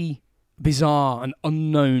utterly bizarre and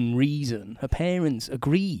unknown reason, her parents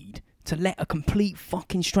agreed to let a complete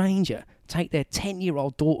fucking stranger take their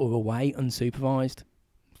 10-year-old daughter away unsupervised.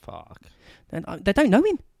 Fuck. They don't know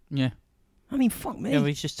him. Yeah. I mean, fuck me. Yeah,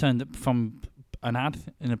 he's just turned up from an ad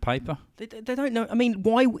in a paper. They don't know. I mean,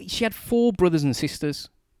 why? She had 4 brothers and sisters.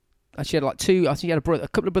 She had like 2. I think she had a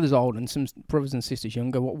couple of brothers older and some brothers and sisters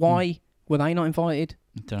younger. Why were they not invited?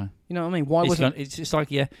 I don't know. You know what I mean? Why wasn't? It's just like,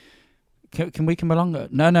 yeah. Can we come along?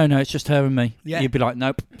 No. It's just her and me. Yeah. You'd be like,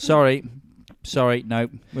 nope. Sorry,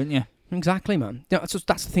 nope. Wouldn't you? Exactly, man. Yeah,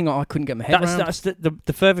 that's the thing I couldn't get my head around. That's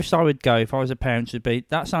the furthest I would go if I was a parent would be,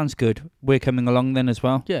 that sounds good. We're coming along then as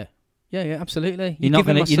well. Yeah, absolutely. You're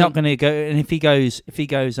not gonna go. And if he goes,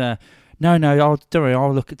 no, don't worry,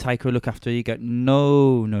 I'll take a look after you. Go,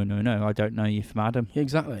 no, I don't know you from Adam. Yeah,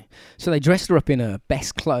 exactly. So they dressed her up in her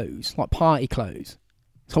best clothes, like party clothes.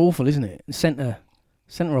 It's awful, isn't it? And sent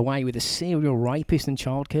her away with a serial rapist and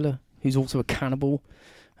child killer who's also a cannibal.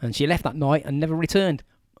 And she left that night and never returned.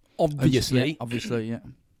 Obviously, yeah.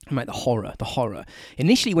 Mate, the horror.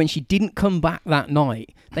 Initially, when she didn't come back that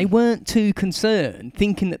night, they weren't too concerned,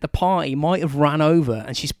 thinking that the party might have ran over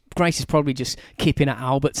and Grace is probably just kipping at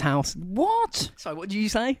Albert's house. What? So, what did you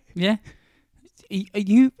say? Yeah.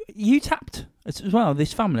 You tapped as well,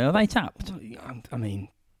 this family, are they tapped? I mean,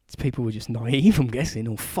 people were just naive, I'm guessing,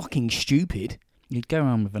 or fucking stupid. You'd go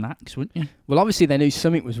around with an axe, wouldn't you? Well, obviously they knew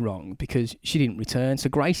something was wrong because she didn't return. So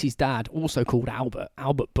Gracie's dad, also called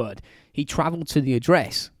Albert Budd, he travelled to the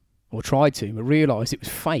address, or tried to, but realised it was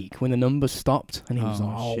fake when the numbers stopped. And he was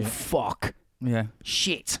like, oh, shit. fuck. Yeah.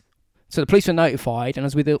 Shit. So the police were notified, and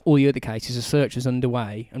as with all the other cases, a search was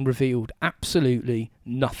underway and revealed absolutely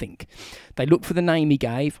nothing. They looked for the name he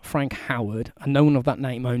gave, Frank Howard, and no one of that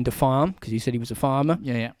name owned a farm, because he said he was a farmer.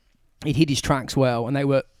 Yeah. He'd hid his tracks well, and they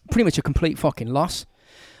were pretty much a complete fucking loss.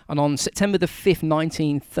 And on September the 5th,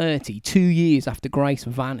 1930, 2 years after Grace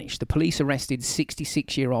vanished, the police arrested a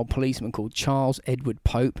 66-year-old policeman called Charles Edward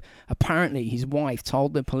Pope. Apparently, his wife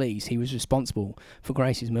told the police he was responsible for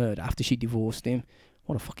Grace's murder after she divorced him.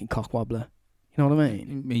 What a fucking cockwobbler. You know what I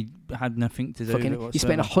mean? He had nothing to do with it whatsoever. He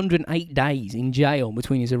spent 108 days in jail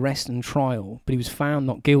between his arrest and trial, but he was found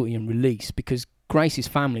not guilty and released because Grace's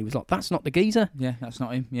family was like, that's not the geezer. Yeah, that's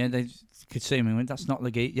not him. Yeah, they could see him and went, that's not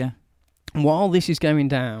the geezer, yeah. And while this is going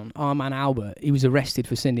down, our man Albert, he was arrested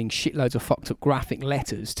for sending shitloads of fucked up graphic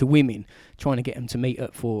letters to women, trying to get them to meet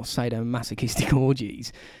up for sadomasochistic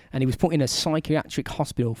orgies. And he was put in a psychiatric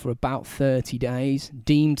hospital for about 30 days,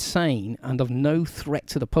 deemed sane and of no threat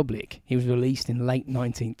to the public. He was released in late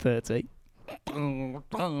 1930.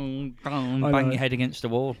 Bang your head against the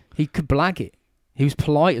wall. He could blag it. He was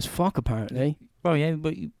polite as fuck, apparently. Well, yeah,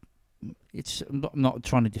 but I'm not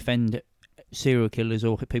trying to defend serial killers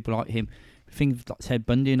or people like him. Things like Ted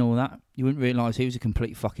Bundy and all that, you wouldn't realise he was a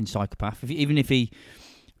complete fucking psychopath. Even if he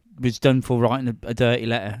was done for writing a dirty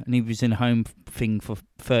letter and he was in a home thing for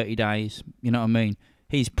 30 days, you know what I mean?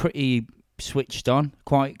 He's pretty switched on,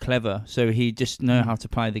 quite clever, so he just know how to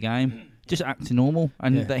play the game, just act normal,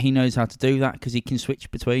 and that he knows how to do that because he can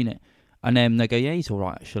switch between it. And then they go, yeah, he's all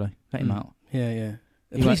right, actually. Let him out. Yeah.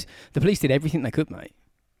 The police did everything they could, mate.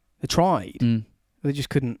 They tried. They just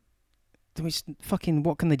couldn't. Fucking,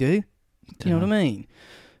 what can they do? You know what I mean?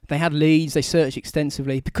 They had leads, they searched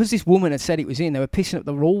extensively. Because this woman had said it was in, they were pissing up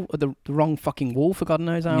the wrong fucking wall for God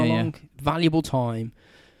knows how long. Valuable time.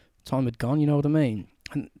 Time had gone, you know what I mean?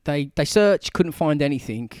 And they searched, couldn't find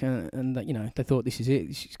anything, and they thought this is it,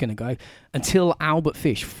 this is going to go. Until Albert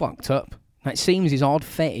Fish fucked up. Now, it seems his odd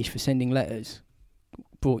fetish for sending letters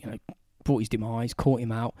brought his demise, caught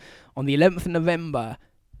him out. On the 11th of November,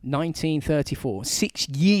 1934, 6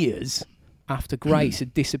 years after Grace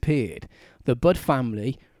had disappeared, the Budd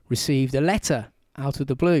family received a letter out of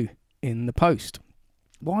the blue in the post.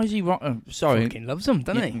 Why is he sorry? Fucking loves them,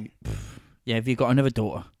 doesn't he? Yeah, have you got another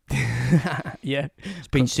daughter? Yeah. It's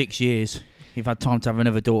been 6 years. You've had time to have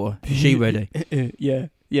another daughter. Is she ready? Yeah.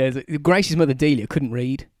 Grace's mother, Delia, couldn't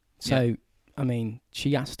read. So, I mean,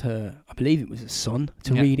 she asked her, I believe it was a son,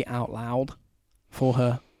 to read it out loud for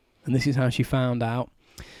her. And this is how she found out.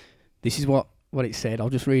 This is what it said. I'll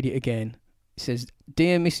just read it again. It says,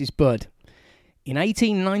 Dear Mrs. Budd, in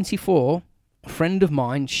 1894, a friend of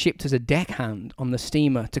mine shipped as a deckhand on the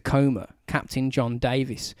steamer Tacoma, Captain John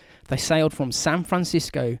Davis. They sailed from San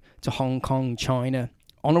Francisco to Hong Kong, China.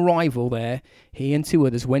 On arrival there, he and 2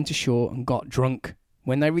 others went ashore and got drunk.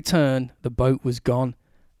 When they returned, the boat was gone.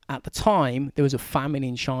 At the time, there was a famine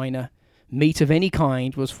in China. Meat of any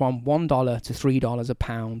kind was from $1 to $3 a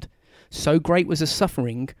pound. So great was the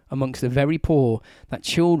suffering amongst the very poor that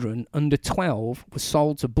children under 12 were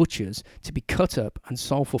sold to butchers to be cut up and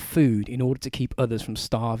sold for food in order to keep others from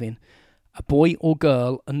starving. A boy or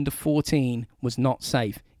girl under 14 was not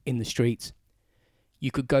safe in the streets.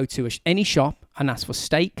 You could go to any shop and ask for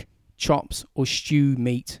steak, chops or stew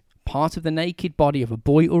meat. Part of the naked body of a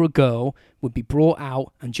boy or a girl would be brought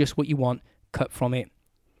out and just what you want cut from it.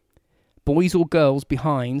 Boys or girls'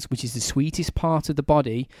 behinds, which is the sweetest part of the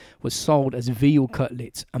body, was sold as veal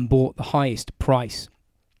cutlets and bought the highest price.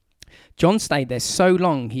 John stayed there so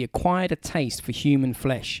long he acquired a taste for human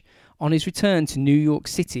flesh. On his return to New York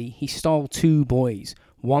City, he stole 2 boys,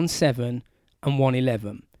 one 7 and one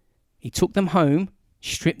 11. He took them home,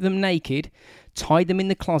 stripped them naked, tied them in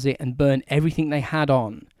the closet and burned everything they had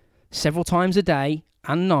on. Several times a day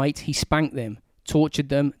and night he spanked them, tortured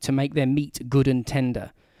them to make their meat good and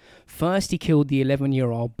tender. First he killed the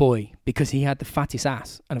 11-year-old boy because he had the fattest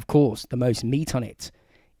ass and, of course, the most meat on it.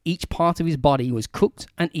 Each part of his body was cooked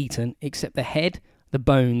and eaten except the head, the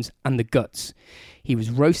bones and the guts. He was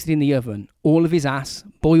roasted in the oven, all of his ass,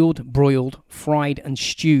 boiled, broiled, fried and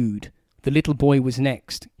stewed. The little boy was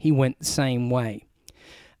next. He went the same way.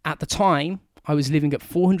 At the time, I was living at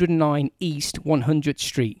 409 East 100th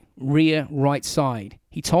Street, rear right side.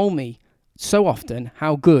 He told me so often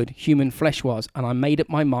how good human flesh was, and I made up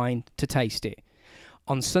my mind to taste it.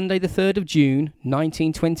 On Sunday the 3rd of June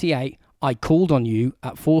 1928, I called on you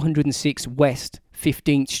at 406 West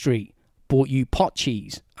 15th Street, bought you pot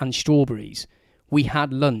cheese and strawberries. We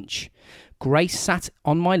had lunch. Grace sat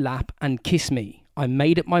on my lap and kissed me. I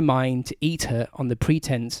made up my mind to eat her on the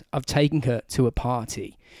pretense of taking her to a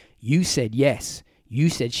party. You said yes. You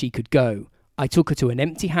said she could go. I took her to an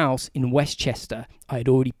empty house in Westchester I had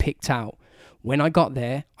already picked out. When I got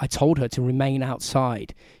there, I told her to remain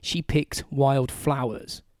outside. She picked wild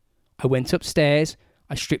flowers. I went upstairs.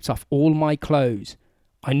 I stripped off all my clothes.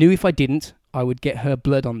 I knew if I didn't, I would get her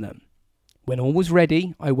blood on them. When all was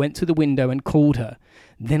ready, I went to the window and called her.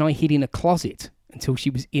 Then I hid in a closet until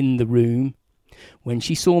she was in the room. When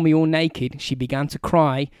she saw me all naked, she began to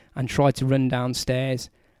cry and tried to run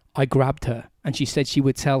downstairs. I grabbed her, and she said she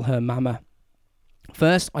would tell her mama.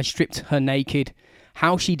 First, I stripped her naked.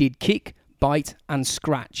 How she did kick, bite and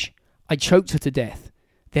scratch. I choked her to death.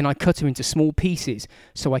 Then I cut her into small pieces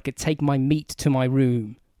so I could take my meat to my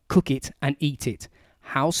room, cook it and eat it.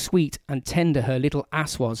 How sweet and tender her little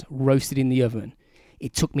ass was roasted in the oven.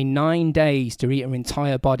 It took me 9 days to eat her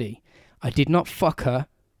entire body. I did not fuck her,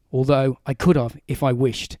 although I could have if I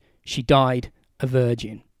wished. She died a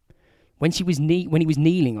virgin. When he was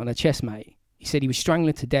kneeling on her chest, mate, he said he was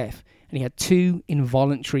strangling her to death and he had 2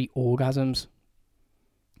 involuntary orgasms.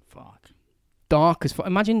 Fuck. Dark as fuck.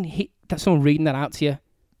 Imagine that someone reading that out to you.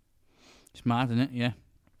 It's mad, isn't it? Yeah.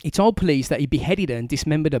 He told police that he beheaded her and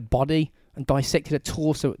dismembered her body and dissected her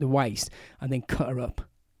torso at the waist and then cut her up.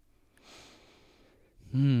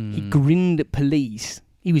 He grinned at police.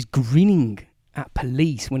 He was grinning at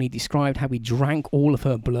police when he described how he drank all of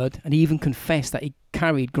her blood, and he even confessed that he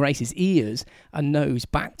carried Grace's ears and nose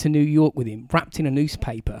back to New York with him, wrapped in a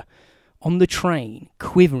newspaper, on the train,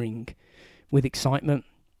 quivering with excitement.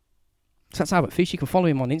 So that's Albert Fish. You can follow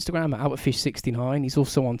him on Instagram at AlbertFish69. He's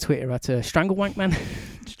also on Twitter at Stranglewankman.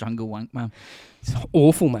 Stranglewankman. It's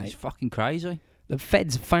awful, mate. It's fucking crazy. The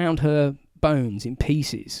feds found her bones in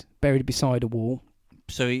pieces, buried beside a wall.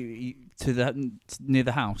 So near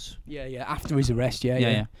the house? Yeah, after his arrest,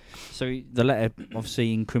 yeah. So the letter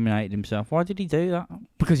obviously incriminated himself. Why did he do that?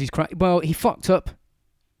 Because he's well, he fucked up.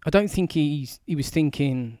 I don't think he was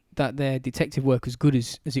thinking that their detective work as good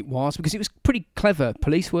as it was, because it was pretty clever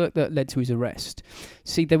police work that led to his arrest.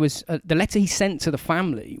 See, there was the letter he sent to the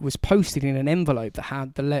family was posted in an envelope that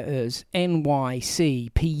had the letters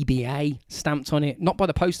NYC PBA stamped on it, not by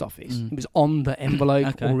the post office. It was on the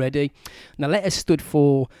envelope already. And the letter stood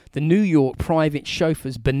for the New York Private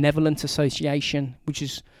Chauffeurs Benevolent Association, which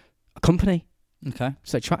is a company. Okay.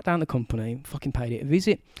 So they tracked down the company, fucking paid it a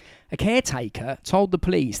visit. A caretaker told the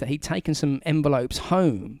police that he'd taken some envelopes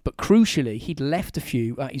home, but crucially, he'd left a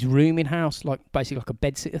few at his rooming house, basically like a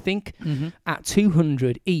bedsit, I think, at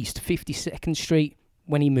 200 East 52nd Street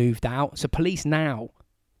when he moved out. So police now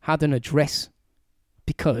had an address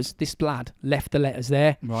because this lad left the letters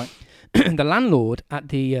there. Right. The landlord at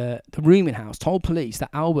the rooming house told police that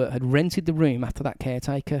Albert had rented the room after that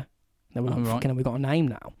caretaker. They were like, fucking, we've got a name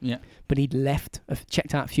now. Yeah. But he'd left,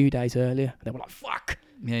 checked out a few days earlier. They were like, fuck.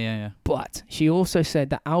 Yeah. But she also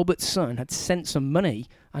said that Albert's son had sent some money,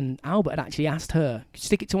 and Albert had actually asked her,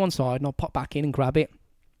 stick it to one side and I'll pop back in and grab it.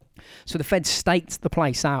 So the feds staked the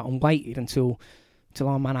place out and waited until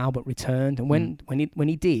our man Albert returned. And when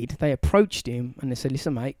he did, they approached him and they said,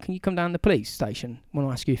 listen, mate, can you come down to the police station? I want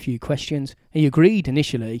to ask you a few questions. He agreed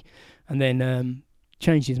initially, and then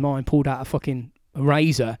changed his mind, pulled out a fucking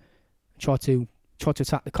razor, tried to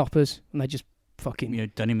attack the coppers, and they just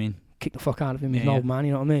fucking done him in. Kicked the fuck out of him. He's an old man,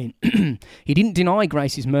 you know what I mean? He didn't deny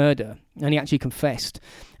Grace's murder, and he actually confessed.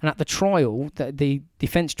 And at the trial, the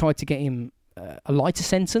defence tried to get him a lighter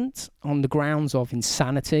sentence on the grounds of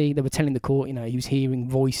insanity. They were telling the court, he was hearing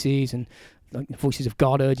voices and voices of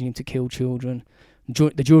God urging him to kill children.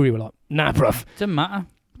 The jury were like, nah, bruv. Doesn't matter.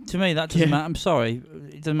 To me, that doesn't matter. I'm sorry.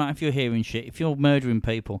 It doesn't matter if you're hearing shit. If you're murdering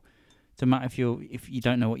people, it doesn't matter if you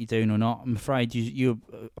don't know what you're doing or not. I'm afraid you're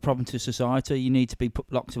a problem to society. You need to be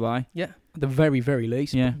locked away. Yeah, at the very, very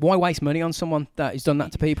least. Yeah. Why waste money on someone that has done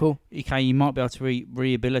that to people? Okay, you might be able to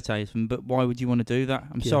rehabilitate them, but why would you want to do that?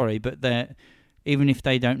 I'm sorry, but even if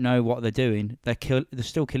they don't know what they're doing, they're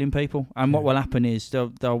still killing people. And what will happen is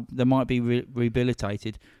they might be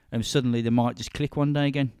rehabilitated, and suddenly they might just click one day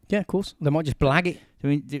again. Yeah, of course. They might just blag it. I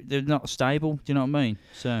mean, they're not stable. Do you know what I mean?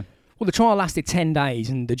 So. Well, the trial lasted 10 days,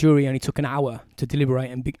 and the jury only took an hour to deliberate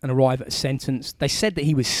and arrive at a sentence. They said that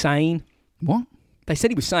he was sane. What? They said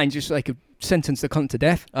he was sane just so they could sentence the cunt to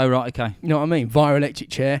death. Oh, right, okay. You know what I mean? Via electric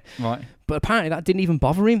chair. Right. But apparently that didn't even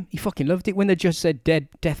bother him. He fucking loved it. When they just said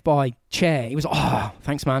death by chair, he was like, oh,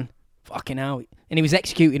 thanks, man. Fucking hell. And he was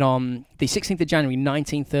executed on the 16th of January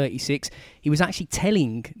 1936. He was actually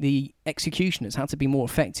telling the executioners how to be more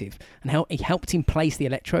effective, and he helped him place the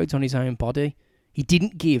electrodes on his own body. He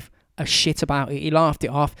didn't give a shit about it. He laughed it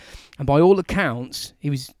off, and by all accounts, he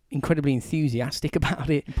was incredibly enthusiastic about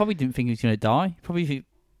it. He probably didn't think he was going to die. He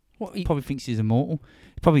probably thinks he's immortal.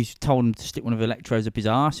 He probably told him to stick one of the electrodes up his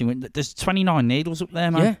arse. He went, there's 29 needles up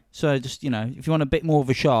there, man. Yeah. So just, if you want a bit more of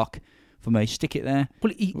a shock for me, stick it there.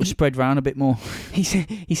 Well, We'll spread round a bit more. He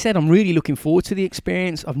said, I'm really looking forward to the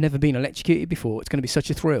experience. I've never been electrocuted before. It's going to be such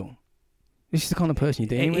a thrill. This is the kind of person you're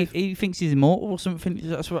dealing with. He thinks he's immortal or something.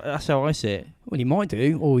 That's how I see it. Well, he might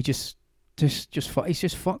do, or he's just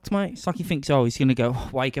fucked, mate. It's like he thinks, he's going to go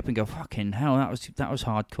wake up and go, fucking hell, that was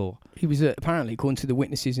hardcore. He was apparently, according to the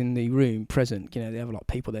witnesses in the room present, they have a lot of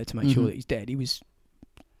people there to make sure that he's dead. He was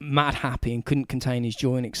mad happy and couldn't contain his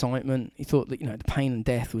joy and excitement. He thought that, the pain and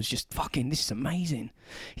death was just fucking, this is amazing.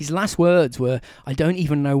 His last words were, I don't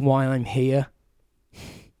even know why I'm here.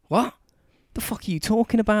 What? The fuck are you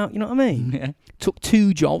talking about? You know what I mean? Yeah. Took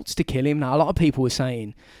 2 jolts to kill him. Now, a lot of people were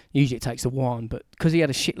saying usually it takes the 1, but because he had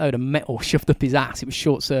a shitload of metal shoved up his ass, it was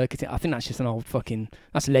short-circuited. I think that's just an old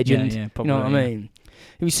that's legend. Yeah, probably, you know what I mean?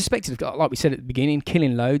 He was suspected of, like we said at the beginning,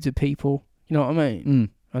 killing loads of people. You know what I mean? Mm.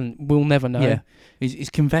 And we'll never know. Yeah. He's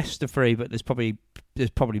confessed to 3, but there's probably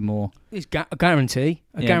more. It's a guarantee.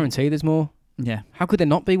 Guarantee there's more. Yeah. How could there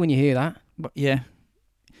not be when you hear that? But yeah.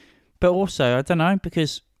 But also, I don't know,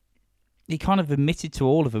 because he kind of admitted to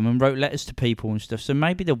all of them and wrote letters to people and stuff. So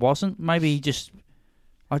maybe there wasn't. Maybe he just,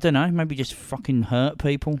 I don't know. Maybe he just fucking hurt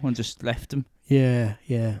people and just left them. Yeah.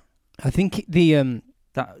 I think the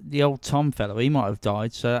old Tom fellow, he might have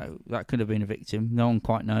died. So that could have been a victim. No one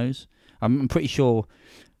quite knows. I'm pretty sure.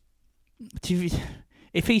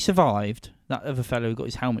 If he survived, that other fellow who got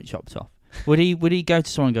his helmet chopped off, would he go to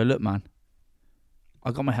someone and go, look, man,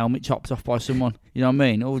 I got my helmet chopped off by someone? You know what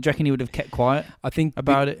I mean? Or do you reckon he would have kept quiet? I think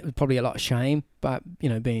about it. Probably a lot of shame about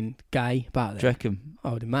being gay about it. Do you reckon?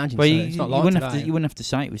 I would imagine. Well, so. you It's not like wouldn't today. you wouldn't have to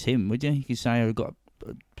say it was him, would you? You could say I got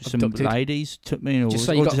some Abducted. ladies took me, or Just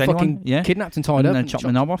say or you got does anyone? fucking Yeah, kidnapped and tied and up then and chop my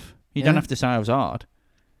chopped. knob off. You Yeah. don't have to say I was hard.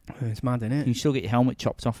 It's mad, isn't it? You still get your helmet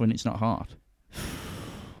chopped off when it's not hard.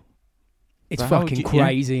 It's But how fucking would you- yeah.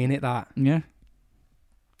 crazy, isn't it? That. Yeah,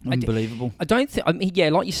 I d- unbelievable. I don't think. I mean, yeah,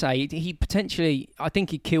 like you say, he potentially. I think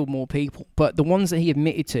he killed more people, but the ones that he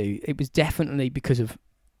admitted to, it was definitely because of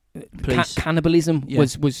Police. cannibalism. Yeah.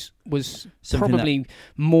 Was Something probably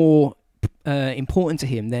more important to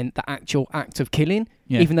him than the actual act of killing.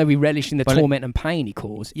 Yeah. Even though he relished in the Well, torment and pain he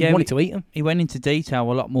caused, Yeah, he wanted to eat them. He went into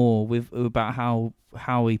detail a lot more about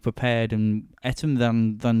how he prepared and ate them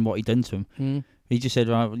than what he'd done to them. He just said,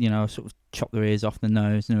 right, sort of chop their ears off, the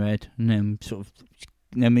nose and the head, and then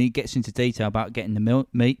then he gets into detail about getting the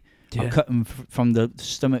meat. I cut them from the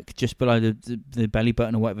stomach just below the belly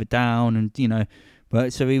button or whatever down, and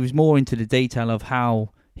but so he was more into the detail of how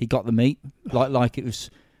he got the meat, like it was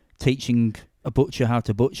teaching a butcher how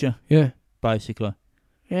to butcher, Yeah. basically.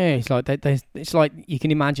 Yeah, it's like it's like you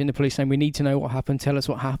can imagine the police saying, "We need to know what happened. Tell us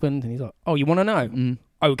what happened." And he's like, "Oh, you want to know?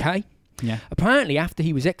 Okay." Yeah. Apparently, after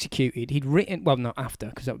he was executed, he'd written. Well, not after,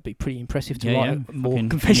 because that would be pretty impressive to write more Fucking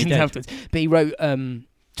confessions dead. afterwards. But he wrote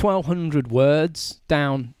 1,200 words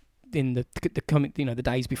down in the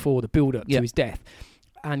days before the build up to his death,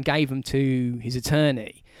 and gave them to his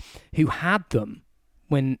attorney, who had them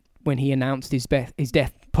when he announced his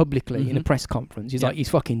death publicly in a press conference. He's like, he's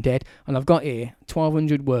fucking dead, and I've got here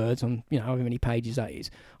 1,200 words on however many pages that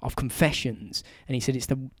is of confessions, and he said it's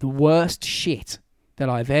the worst shit that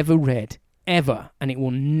I've ever read ever, and it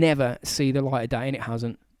will never see the light of day, and it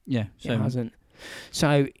hasn't. Yeah, It hasn't.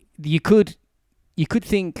 So you could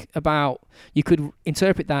interpret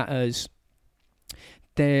that as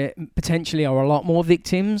there potentially are a lot more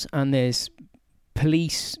victims, and there's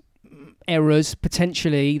police errors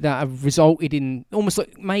potentially that have resulted in almost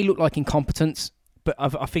may look like incompetence. But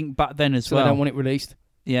I think back then as So well, they don't want it released.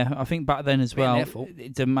 Yeah, I think back then as Being well. their fault.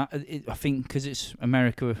 I think because it's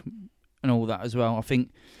America and all that as well. I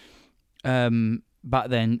think back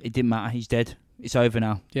then it didn't matter. He's dead. It's over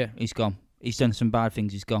now. Yeah. He's gone. He's done some bad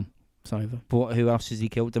things. He's gone. It's over. But who else has he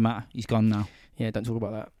killed? Doesn't matter. He's gone now. Yeah, don't talk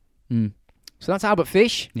about that. Mm. So that's Albert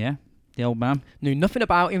Fish. Yeah, the old man. Knew nothing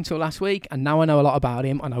about him till last week, and now I know a lot about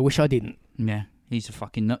him, and I wish I didn't. Yeah, he's a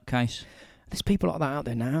fucking nutcase. There's people like that out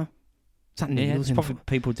there now. Is that Yeah, needles there's in probably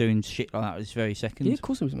people doing shit like that this very second. Yeah, of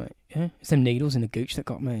course it was, mate. Yeah, it's them needles in the gooch that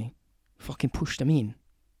got me. Fucking pushed them in,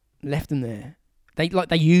 left them there. They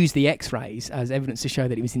used the X-rays as evidence to show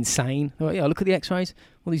that he was insane. They're like, yeah, look at the X-rays.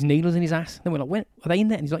 All these needles in his ass. Then we're like, when are they in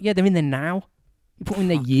there? And he's like, yeah, they're in there now. You put them in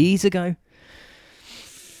there years ago.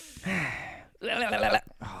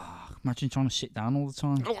 Imagine trying to sit down all the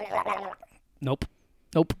time. Nope.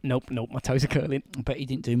 My toes are curling. I bet he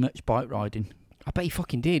didn't do much bike riding. I bet he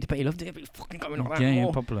fucking did. I bet he loved it. I bet he fucking going like that. Yeah,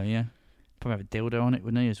 more. probably, yeah. Probably have a dildo on it,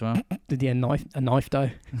 wouldn't he, as well? Did he a knife though?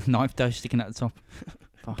 Knife dough sticking at the top.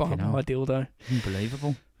 Fucking hell. My dildo.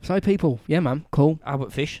 Unbelievable. So people, yeah, man, cool.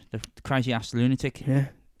 Albert Fish, the crazy ass lunatic. Yeah.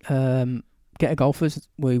 Get a golfers.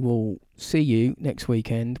 We will see you next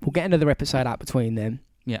weekend. We'll get another episode out between them.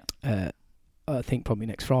 Yeah. I think probably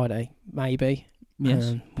next Friday, maybe.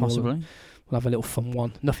 Yes, possibly. We'll have a little fun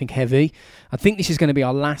one. Nothing heavy. I think this is going to be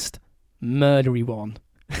our last murdery one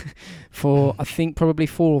for I think probably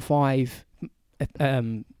 4 or 5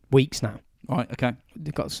 weeks now. Right, okay.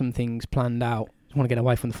 They've got some things planned out. I want to get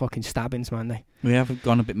away from the fucking stabbings, man. We have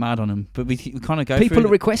gone a bit mad on them, but we kind of go People through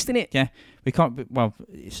are requesting it. Yeah, we can't. Well,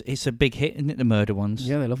 it's a big hit, isn't it? The murder ones.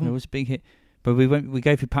 Yeah, they love them. It was a big hit, but we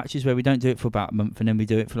go through patches where we don't do it for about a month, and then we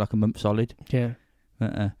do it for like a month solid. Yeah.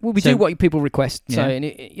 Well, we do what people request. So,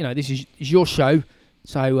 Yeah. and this is your show.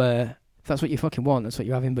 So, if that's what you fucking want, that's what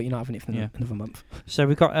you're having. But you're not having it for another month. So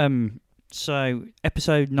we got so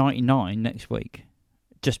episode 99 next week,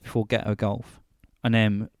 just before Ghetto Golf, and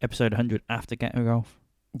then episode 100 after Ghetto Golf.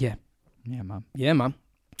 Yeah. Yeah, man. Yeah, man.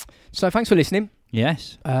 So thanks for listening.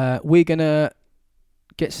 Yes. We're gonna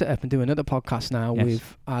get set up and do another podcast now Yes.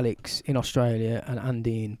 with Alex in Australia and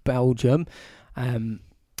Andy in Belgium.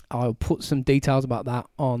 I'll put some details about that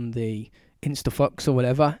on the Instafox or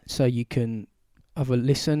whatever, so you can have a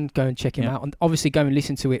listen. Go and check him Yeah. out, and obviously go and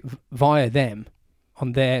listen to it via them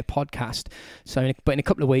on their podcast. So, but in a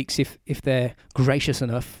couple of weeks, if they're gracious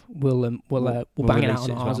enough, we'll bang it out release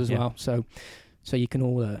on ours as yeah. well. So you can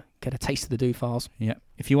all get a taste of the Do Files. Yeah.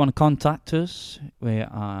 If you want to contact us, we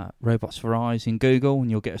are Robots for Eyes in Google, and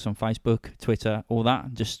you'll get us on Facebook, Twitter, all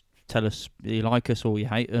that. Just tell us you like us or you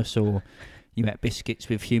hate us or you ate biscuits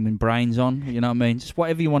with human brains on. You know what I mean? Just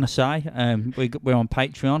whatever you want to say. We're on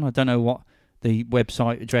Patreon. I don't know what the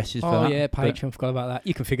website address is for that. Oh yeah, Patreon. Forgot about that.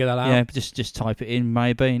 You can figure that out. Yeah, just type it in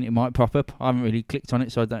maybe, and it might pop up. I haven't really clicked on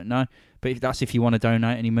it, so I don't know. But if you want to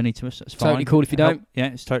donate any money to us, that's fine. Totally cool if you don't. Yeah,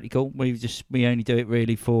 it's totally cool. We only do it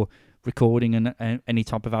really for recording and any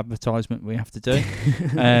type of advertisement we have to do.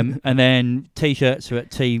 And then t-shirts are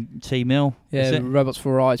at T-Mill. Yeah, Robots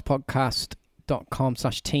for Eyes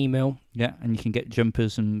podcast.com/T-Mill. Yeah, and you can get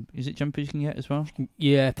jumpers, and is it jumpers you can get as well?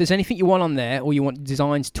 Yeah, if there's anything you want on there or you want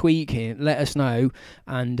designs tweaking, let us know,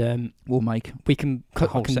 and we can a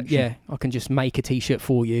whole section. Yeah, I can just make a t-shirt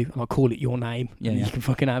for you, and I'll call it your name. Yeah, and yeah. You can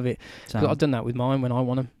fucking have it. I've done that with mine when I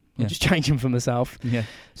want them. Yeah. I'll just change them for myself. Yeah.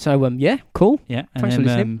 So yeah, cool. Yeah, and Thanks for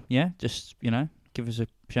listening. Yeah, just give us a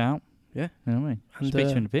shout. Yeah, you know what I mean. And, Speak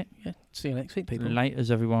to you in a bit. Yeah, see you next week, people.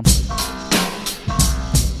 Laters, everyone.